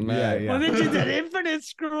 He was like, when they did that infinite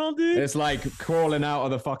scroll, dude. It's like crawling out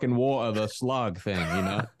of the fucking water, the slug thing,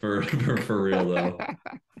 For real though.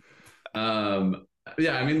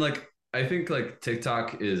 Yeah, I mean, like, I think like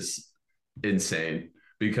TikTok is insane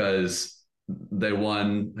because they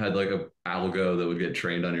had like a algo that would get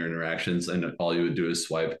trained on your interactions, and all you would do is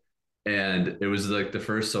swipe. And it was like the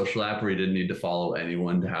first social app where you didn't need to follow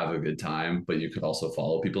anyone to have a good time, but you could also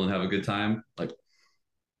follow people and have a good time. Like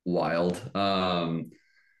wild. And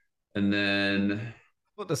then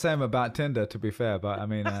not the same about Tinder, to be fair, but I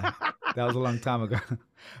mean, that was a long time ago.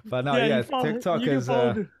 But no, TikTok is.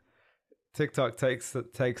 TikTok takes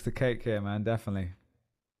the cake here, man. Definitely.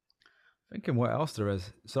 Thinking what else there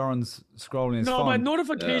is. Soren's scrolling his phone. No, but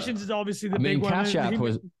notifications is obviously the big one. Cash App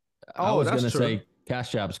was. I was going to say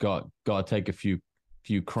Cash App's got to take a few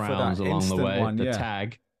crowns along the way.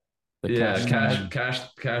 Tag.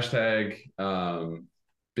 Cash tag.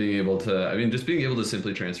 Being able to, just being able to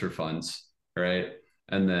simply transfer funds, right?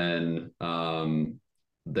 And then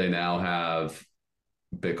they now have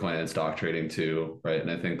Bitcoin and stock trading too, right?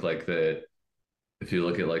 And I think like if you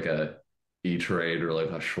look at like a E-Trade or like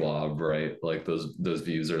a Schwab, right? Like those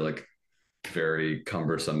views are like very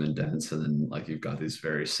cumbersome and dense, and then like you've got these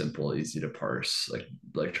very simple, easy to parse,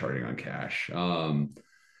 like charting on cash. And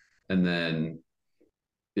then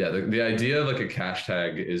the idea of like a cash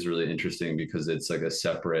tag is really interesting because it's like a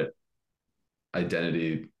separate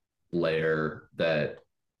identity layer that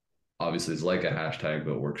obviously is like a hashtag,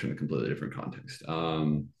 but works in a completely different context.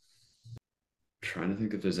 Trying to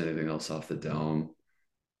think if there's anything else off the dome.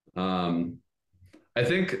 I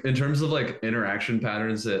think in terms of like interaction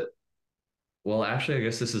patterns actually, I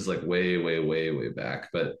guess this is like way, way, way, way back,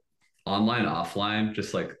 but online, offline,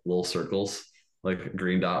 just like little circles, like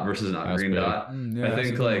green dot versus not green dot. I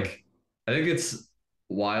think it's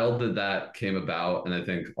wild that came about. And I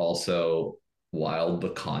think also wild the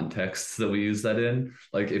contexts that we use that in.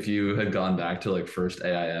 Like if you had gone back to like first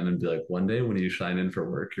AIM and be like, one day when you sign in for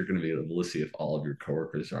work, you're going to be able to see if all of your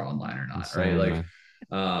coworkers are online or not, Insane, right?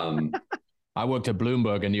 man. Like, I worked at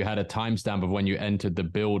Bloomberg and you had a timestamp of when you entered the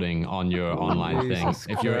building on your online thing. Jesus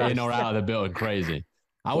If you're in Christ. or out of the building, crazy.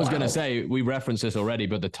 I was going to say, we referenced this already,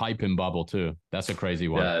 but the typing bubble too. That's a crazy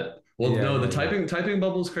one. yeah. Well, Yeah, no, the yeah, typing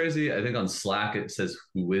bubble is crazy. I think on Slack it says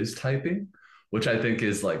who is typing, which I think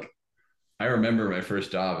is like, I remember my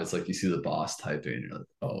first job. It's like you see the boss typing, and you're like,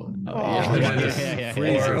 "Oh no!" And then it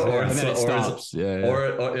stops. Or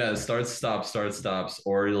it starts, stops.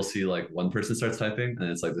 Or you'll see like one person starts typing, and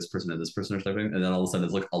it's like this person and this person are typing, and then all of a sudden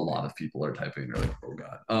it's like a lot of people are typing. And you're like, "Oh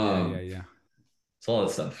god!" yeah. It's all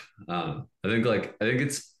that stuff. I think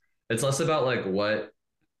it's less about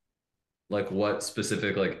what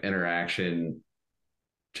specific like interaction.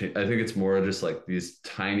 I think it's more just like these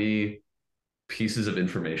tiny pieces of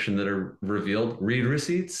information that are revealed. Read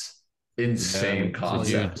receipts, insane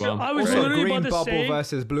concept. So I was Also, literally green about to bubble say,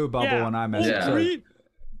 versus blue bubble on iMessage. Yeah. green,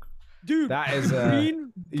 dude, That is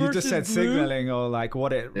green you just said versus blue. signaling or like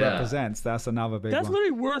what it represents. That's another big That's one.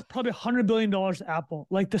 literally worth probably $100 billion to Apple.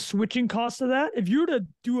 Like the switching cost of that. If you were to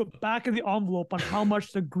do a back of the envelope on how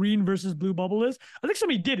much the green versus blue bubble is, I think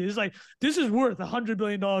somebody did it. It's like this is worth $100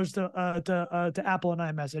 billion to Apple and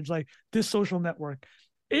iMessage. Like this social network,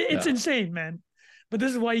 it's insane, man. But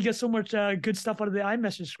this is why you get so much good stuff out of the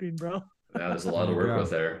iMessage screen, bro. Yeah, there's a lot to work with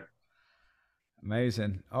there.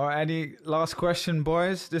 Amazing. All right, any last question,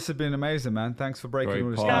 boys? This has been amazing, man. Thanks for breaking all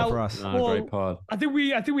this pod. down for us. Great pod. I think we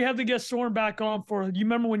have to get Soren back on for. You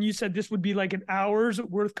remember when you said this would be like an hour's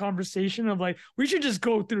worth conversation of like we should just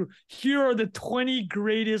go through. Here are the 20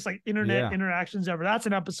 greatest like internet interactions ever. That's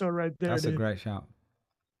an episode right there. That's dude. a great shout.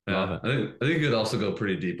 Yeah, I think you could also go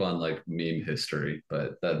pretty deep on like meme history,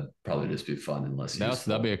 but that'd probably just be fun and less useful.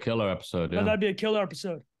 That'd be a killer episode. Yeah. That'd be a killer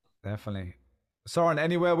episode. Definitely. Soren,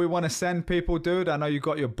 anywhere we want to send people, dude? I know you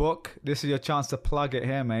got your book. This is your chance to plug it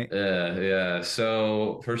here, mate. Yeah.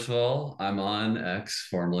 So first of all, I'm on X,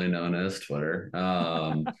 formerly known as Twitter.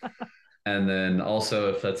 And then also,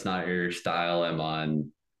 if that's not your style, I'm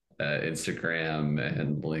on Instagram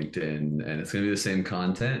and LinkedIn, and it's going to be the same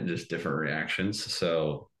content, just different reactions.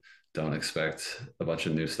 So don't expect a bunch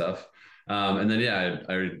of new stuff. And then,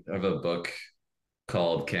 I have a book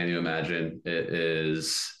called Can You Imagine? It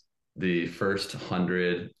is the first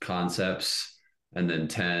 100 concepts and then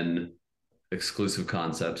 10 exclusive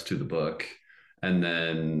concepts to the book. And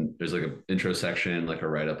then there's like an intro section, like a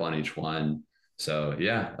write-up on each one. So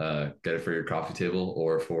get it for your coffee table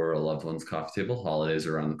or for a loved one's coffee table. Holidays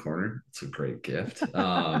are around the corner. It's a great gift.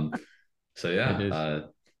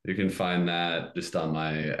 You can find that just on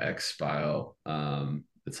my X bio.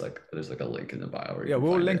 It's like there's like a link in the bio. Where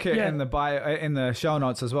we'll link it in the bio in the show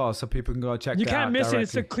notes as well, so people can go check. You that out. can't miss directly. it.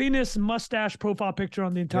 It's the cleanest mustache profile picture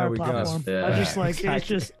on the entire platform. Yeah. I just like Exactly. it's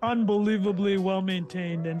just unbelievably well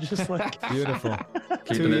maintained and just like Beautiful.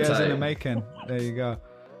 2 years in the making. There you go.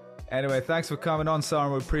 Anyway, thanks for coming on,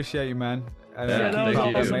 Soren. We appreciate you, man. that was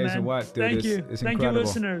awesome, amazing man. work, dude. Thank you. It's Thank incredible. you,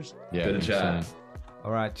 listeners. Yeah, good chat.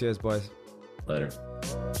 All right, cheers, boys. Later.